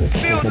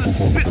 Feel the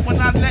spit when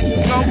I let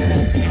go.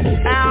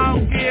 I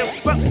don't give a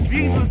fuck,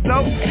 Jesus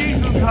though,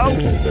 Jesus ho.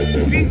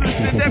 Jesus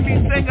did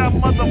everything I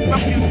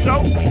motherfucking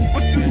show.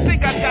 What you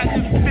think I got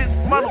this bitch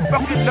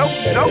motherfucking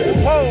dope,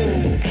 whoa.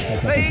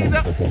 Laid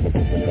up,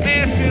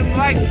 dancing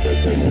like,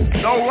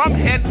 no I'm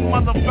heading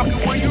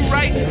motherfucker, where you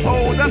right?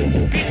 Hold up,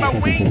 beat my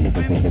wings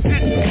and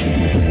shit.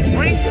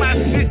 Bring my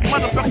shit,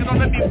 motherfucker, don't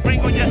let me bring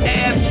on your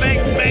ass,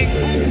 bang, bang,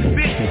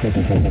 bitch.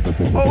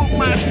 Hold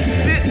my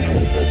shit,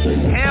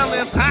 hell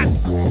is hot.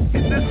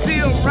 It's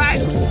still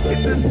right,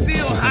 it's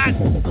still hot.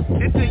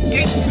 It's a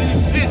gangsta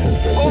shit.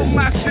 Hold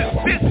my shit,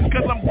 bitch,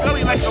 cause I'm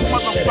gully like a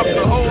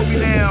motherfucker. Hold me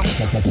down.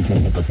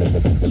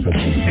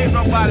 Ain't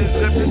nobody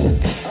tripping.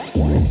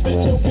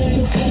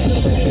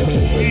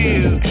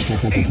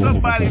 Yeah, ain't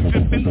nobody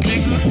tripping,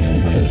 nigga.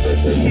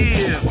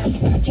 Yeah.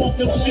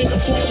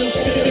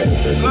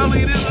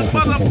 Gully, this a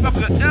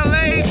motherfucker.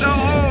 LA, no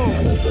home.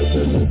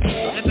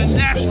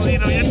 Internationally,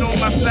 though, you know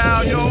my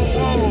style, yo,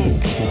 whoa.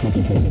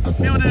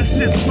 Feel this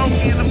shit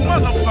smoky in the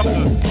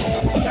motherfucker.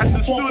 At the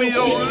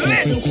studio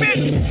lit,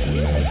 bitch.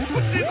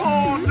 What you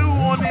gonna do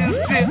on this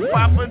shit?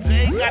 Poppa J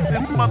got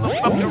this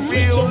motherfucker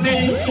real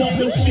lit.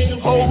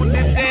 Hold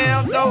it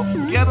down, though.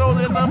 Ghetto in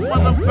the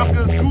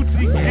motherfucker.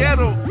 Gucci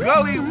ghetto.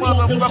 Gully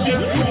motherfucker.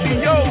 Gucci,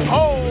 yo,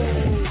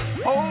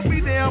 hold me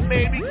down,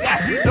 baby. Got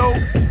you, though.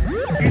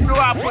 You know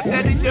I put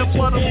that in your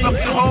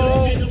motherfucking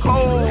hole.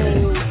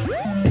 Cold.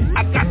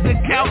 I got the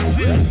couch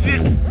and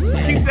shit.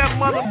 Keep that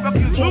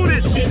motherfucking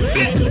looted,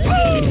 bitch.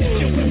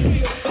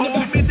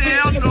 Hold me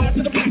down, no.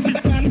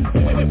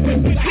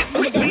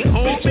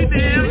 Hold me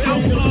down, yo.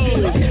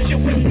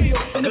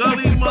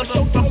 Gully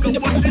motherfucker,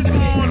 what you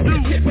gonna do?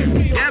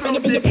 Ghetto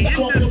nigga in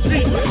the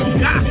street.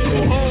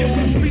 Gospel, hold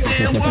me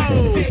down, whoa.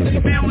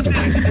 Feel this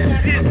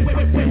shit.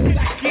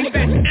 Keep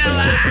it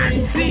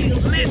L-I-C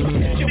lit,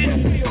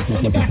 bitch.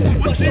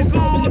 What you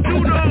gonna do,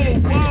 though?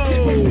 Whoa.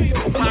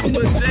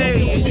 Poppa J,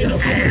 you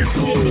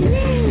asshole.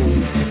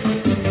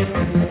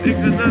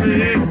 Take another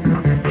hit.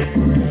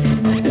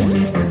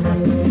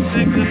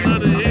 Take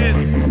another hit.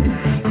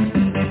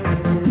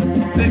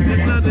 Take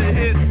another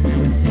hit.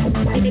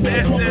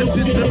 Pass that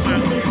shit to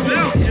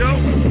myself, yo.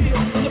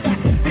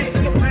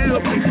 For real,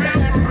 for real,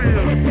 for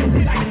real.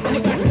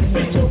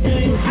 For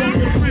real,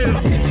 for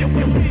real.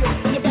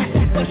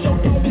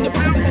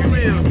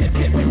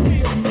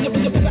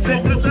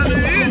 Take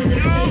another hit,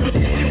 yo.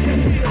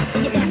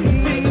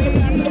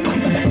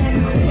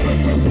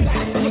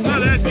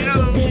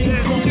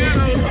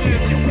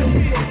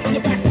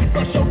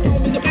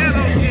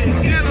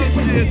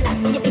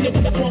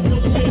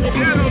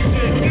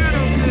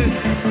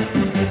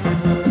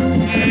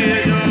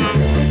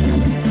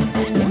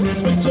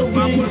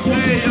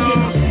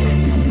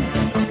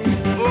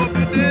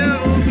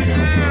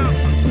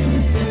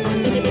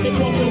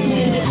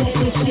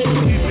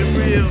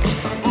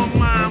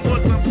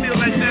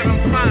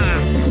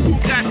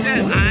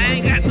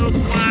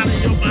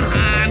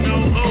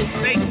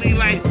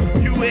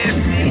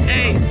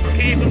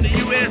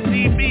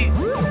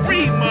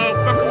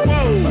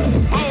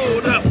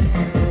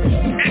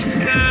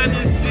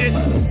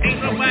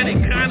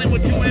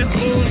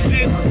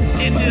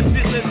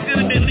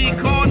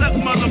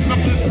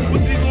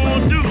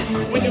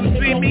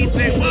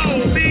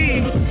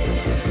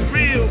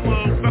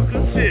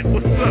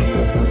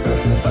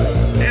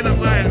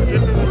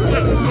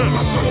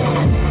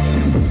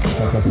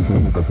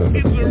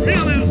 It's the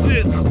realest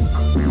shit.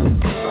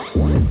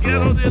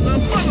 Ghetto in the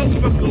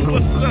motherfucker,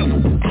 what's up?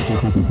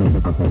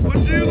 What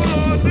you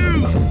gonna do?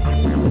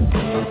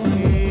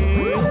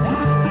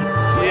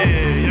 Yeah,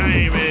 y'all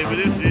ain't ready for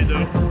this shit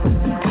though.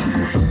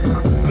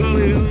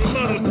 Gully is a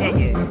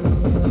motherfucker.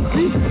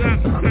 Rooftop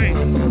tight.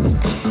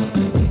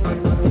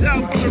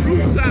 Shout for the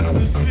rooftops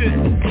and shit.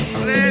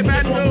 But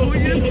everybody know who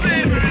your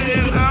favorite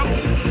is, huh?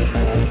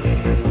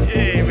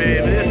 Yeah,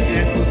 man, this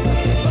shit.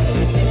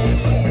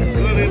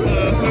 Gully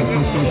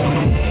motherfucker.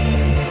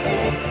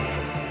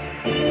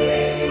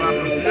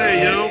 Poppa J,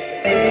 yo.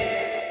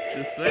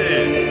 Just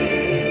saying.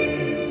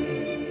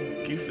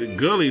 Keeps it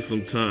gully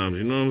sometimes,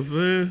 you know what I'm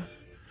saying?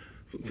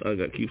 Sometimes I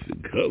gotta keep it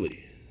gully.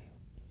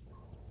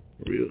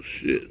 Real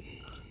shit.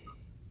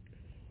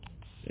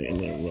 Ain't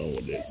nothing wrong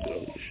with that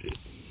gully shit.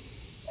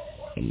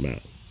 I'm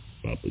out.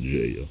 Poppa J,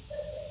 yo.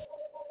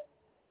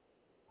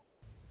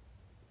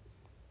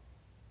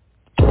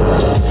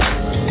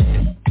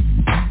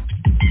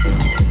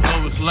 Oh,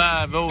 it's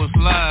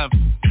live.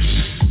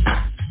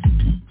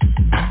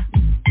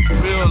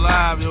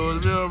 live, yo.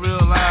 It's real,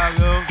 real live,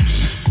 yo.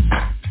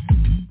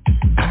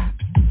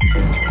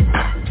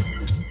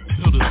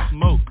 Feel the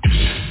smoke.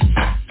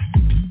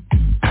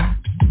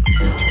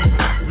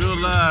 Real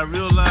live,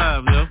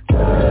 yo.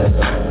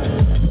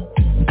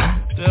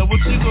 Yeah, what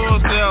you gonna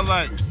sound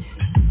like?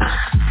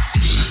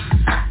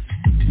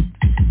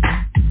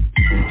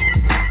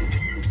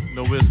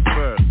 No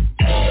whisper.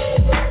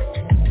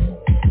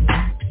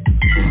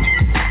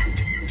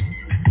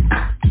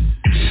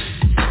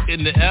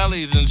 In the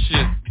alleys and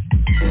shit.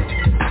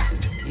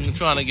 I'm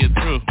trying to get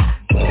through.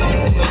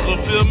 So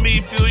feel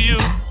me, feel you.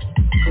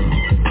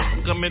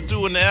 I'm coming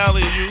through in the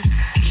alley, you.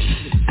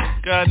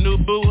 Got a new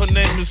boo, her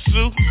name is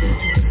Sue.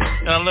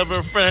 And I love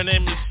her friend, her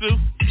name is Sue.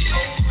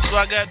 So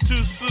I got 2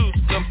 suits,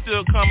 I'm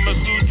still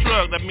coming through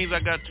truck. That means I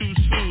got 2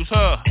 suits,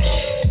 huh?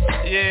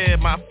 Yeah,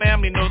 my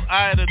family knows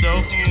Ida,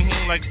 though.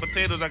 Like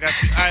potatoes, I got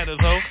 2 Idas,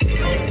 ho.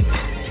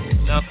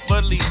 Now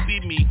Spudley see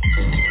me.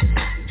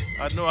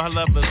 I know I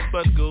love a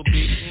Spud go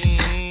beat.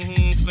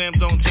 Slam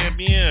Dunk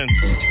champion.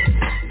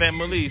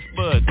 Family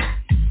Spud.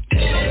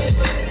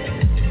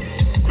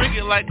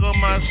 Cricket like on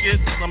my shit.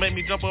 Don't make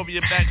me jump over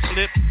your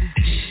backflip.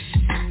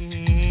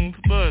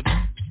 Spud.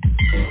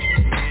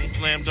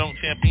 Slam Dunk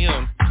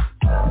champion.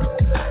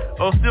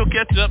 Oh, still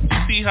catch up.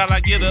 See how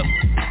I get up.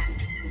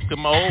 Got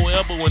my whole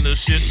elbow in this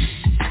shit.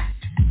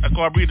 I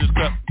call Breeders'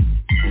 Cup.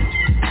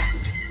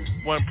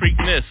 One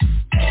Preakness.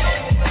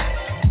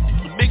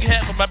 Big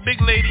hat for my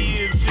big lady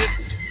is shit.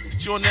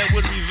 She on that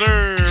with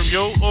reserve,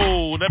 yo.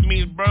 Oh, that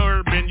means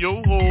bourbon,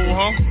 yo. Oh,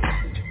 huh?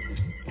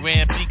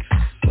 Grand Peaks.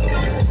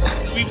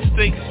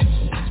 Sweepstakes.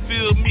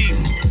 Feel me.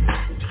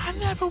 I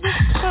never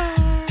whisper.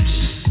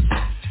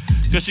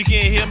 Cause she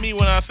can't hear me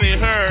when I say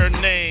her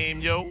name,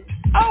 yo.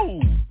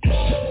 Oh.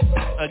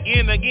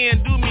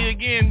 Again, do me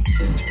again.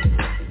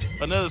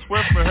 Another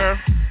swerve for her.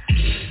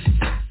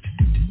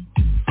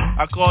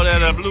 I call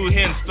that a blue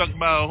hen stuck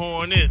by a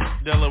hornet,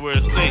 Delaware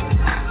State.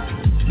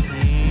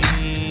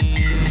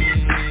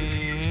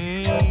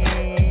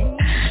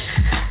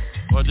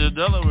 Or just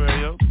Delaware,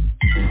 yo.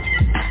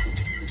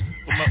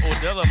 With my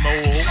Odella mo.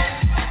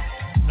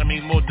 I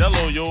mean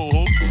Modelo,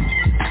 yo.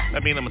 I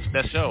mean I'm a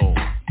special.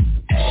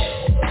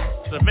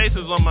 The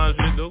faces on my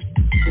shit, though.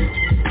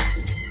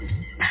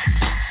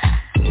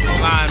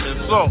 Lime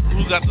and salt.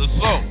 Who got the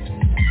salt?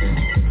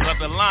 Got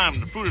the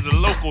lime, the fruit of the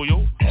local,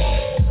 yo.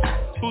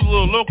 Who's a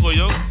little local,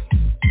 yo?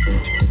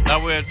 I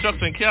wear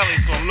Chucks and Cali,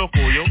 so I'm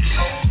local, yo.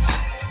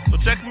 So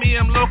check me,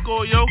 I'm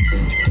local, yo.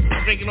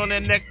 Drinking on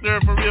that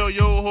nectar for real,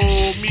 yo.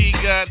 Ho, me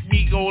got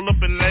me gold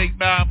up in Lake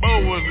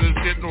Balboas and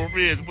shit, no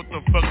ridge. What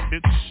the fuck,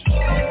 bitch?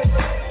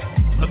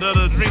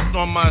 Another drink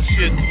on my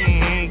shit.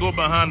 Go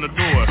behind the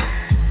door.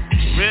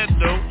 Red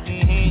though.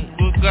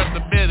 Who's got the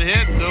bed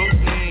head though?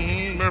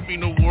 Murphy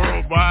no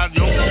worldwide,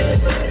 yo.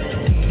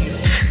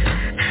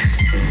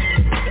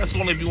 That's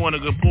only if you want a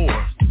good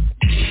pour.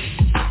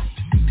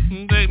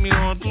 Take me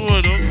on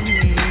tour though.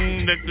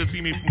 Next to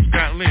see me from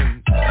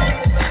Scotland.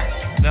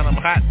 Now I'm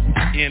hot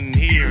in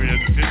here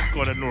and just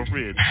call that North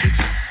Ridge.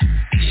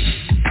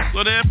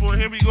 So therefore,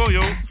 here we go,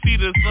 yo. See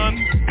the sun.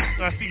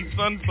 I see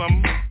sun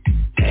some.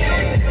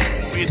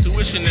 Where your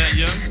tuition at,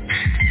 young?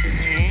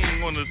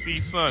 I'm gonna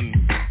see sun.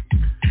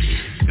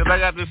 Cause I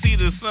got to see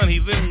the sun,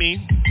 he's in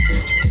me.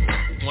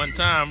 One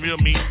time, real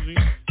me.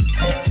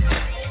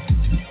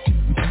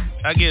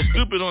 I get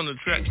stupid on the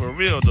track for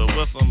real though,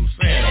 what's I'm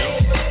saying, yo.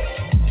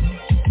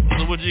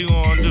 So what you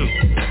gonna do?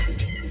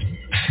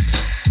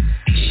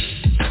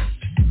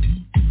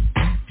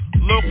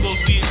 Local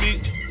TV.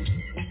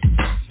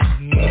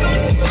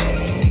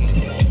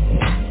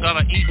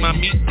 Gotta eat my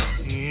meat.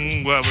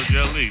 What would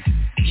you leave?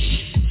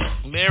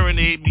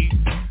 Marinate me.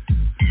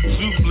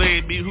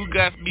 Souffle me. Who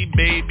got me,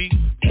 baby?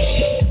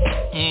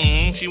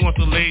 She wants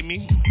to lay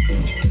me.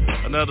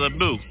 Another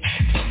boo.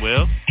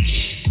 Well,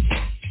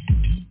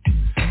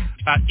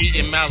 I eat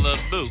in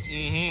Malibu.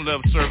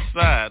 Love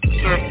Surfside.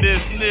 Surf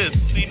business.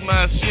 See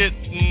my shit.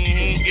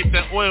 Get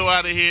that oil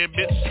out of here,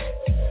 bitch.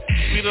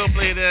 We don't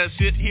play that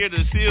shit here,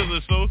 the seals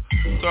or so.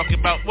 Talking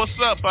about what's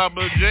up,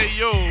 Papa J.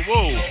 Yo,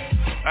 whoa.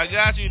 I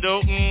got you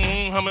though.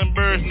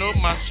 Hummingbirds know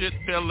my shit,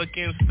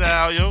 pelican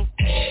style, yo.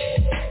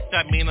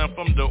 That mean I'm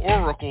from the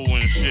Oracle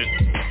and shit.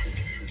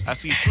 I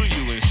see through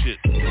you and shit.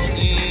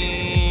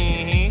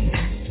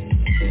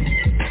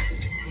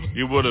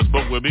 You would've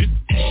spoke with me.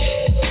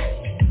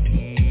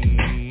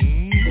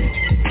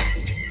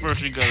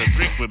 First you gotta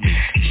drink with me.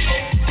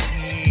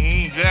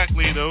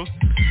 Exactly though.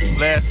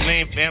 Last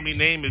name, family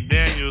name is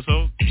Daniel,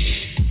 so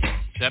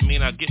that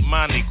mean I get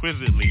mine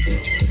exquisitely.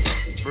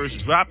 First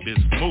drop is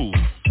smooth.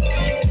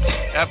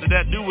 After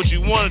that, do what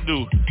you wanna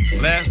do.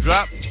 Last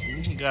drop,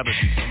 you gotta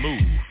be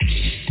smooth.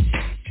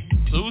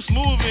 So who's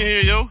smooth in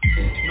here, yo?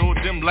 No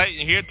dim light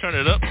in here, turn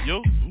it up,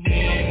 yo.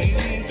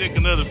 Take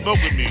another smoke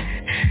with me.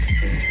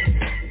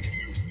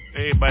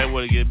 Everybody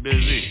wanna get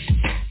busy.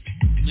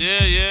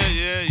 Yeah.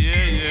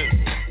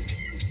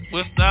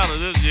 What style is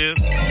this, yeah?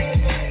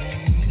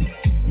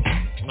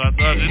 I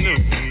thought you knew.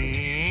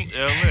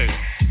 LA.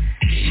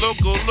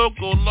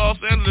 Loco, Los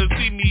Angeles,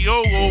 see me,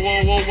 yo,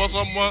 whoa,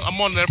 I'm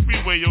on that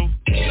freeway, yo.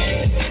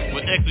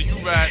 With Extra,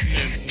 you riding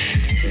in.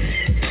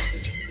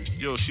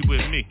 Yo, she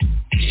with me.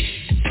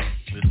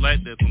 It's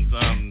like that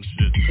sometimes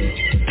and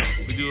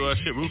shit. We do our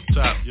shit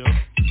rooftop, yo.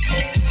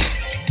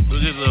 It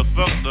was just a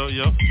fuck though,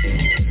 yo.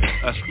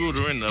 I screwed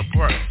her in the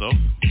park, so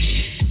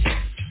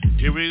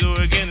here we go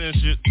again and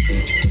shit.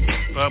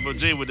 Papa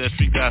J with that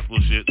street gospel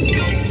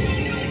shit.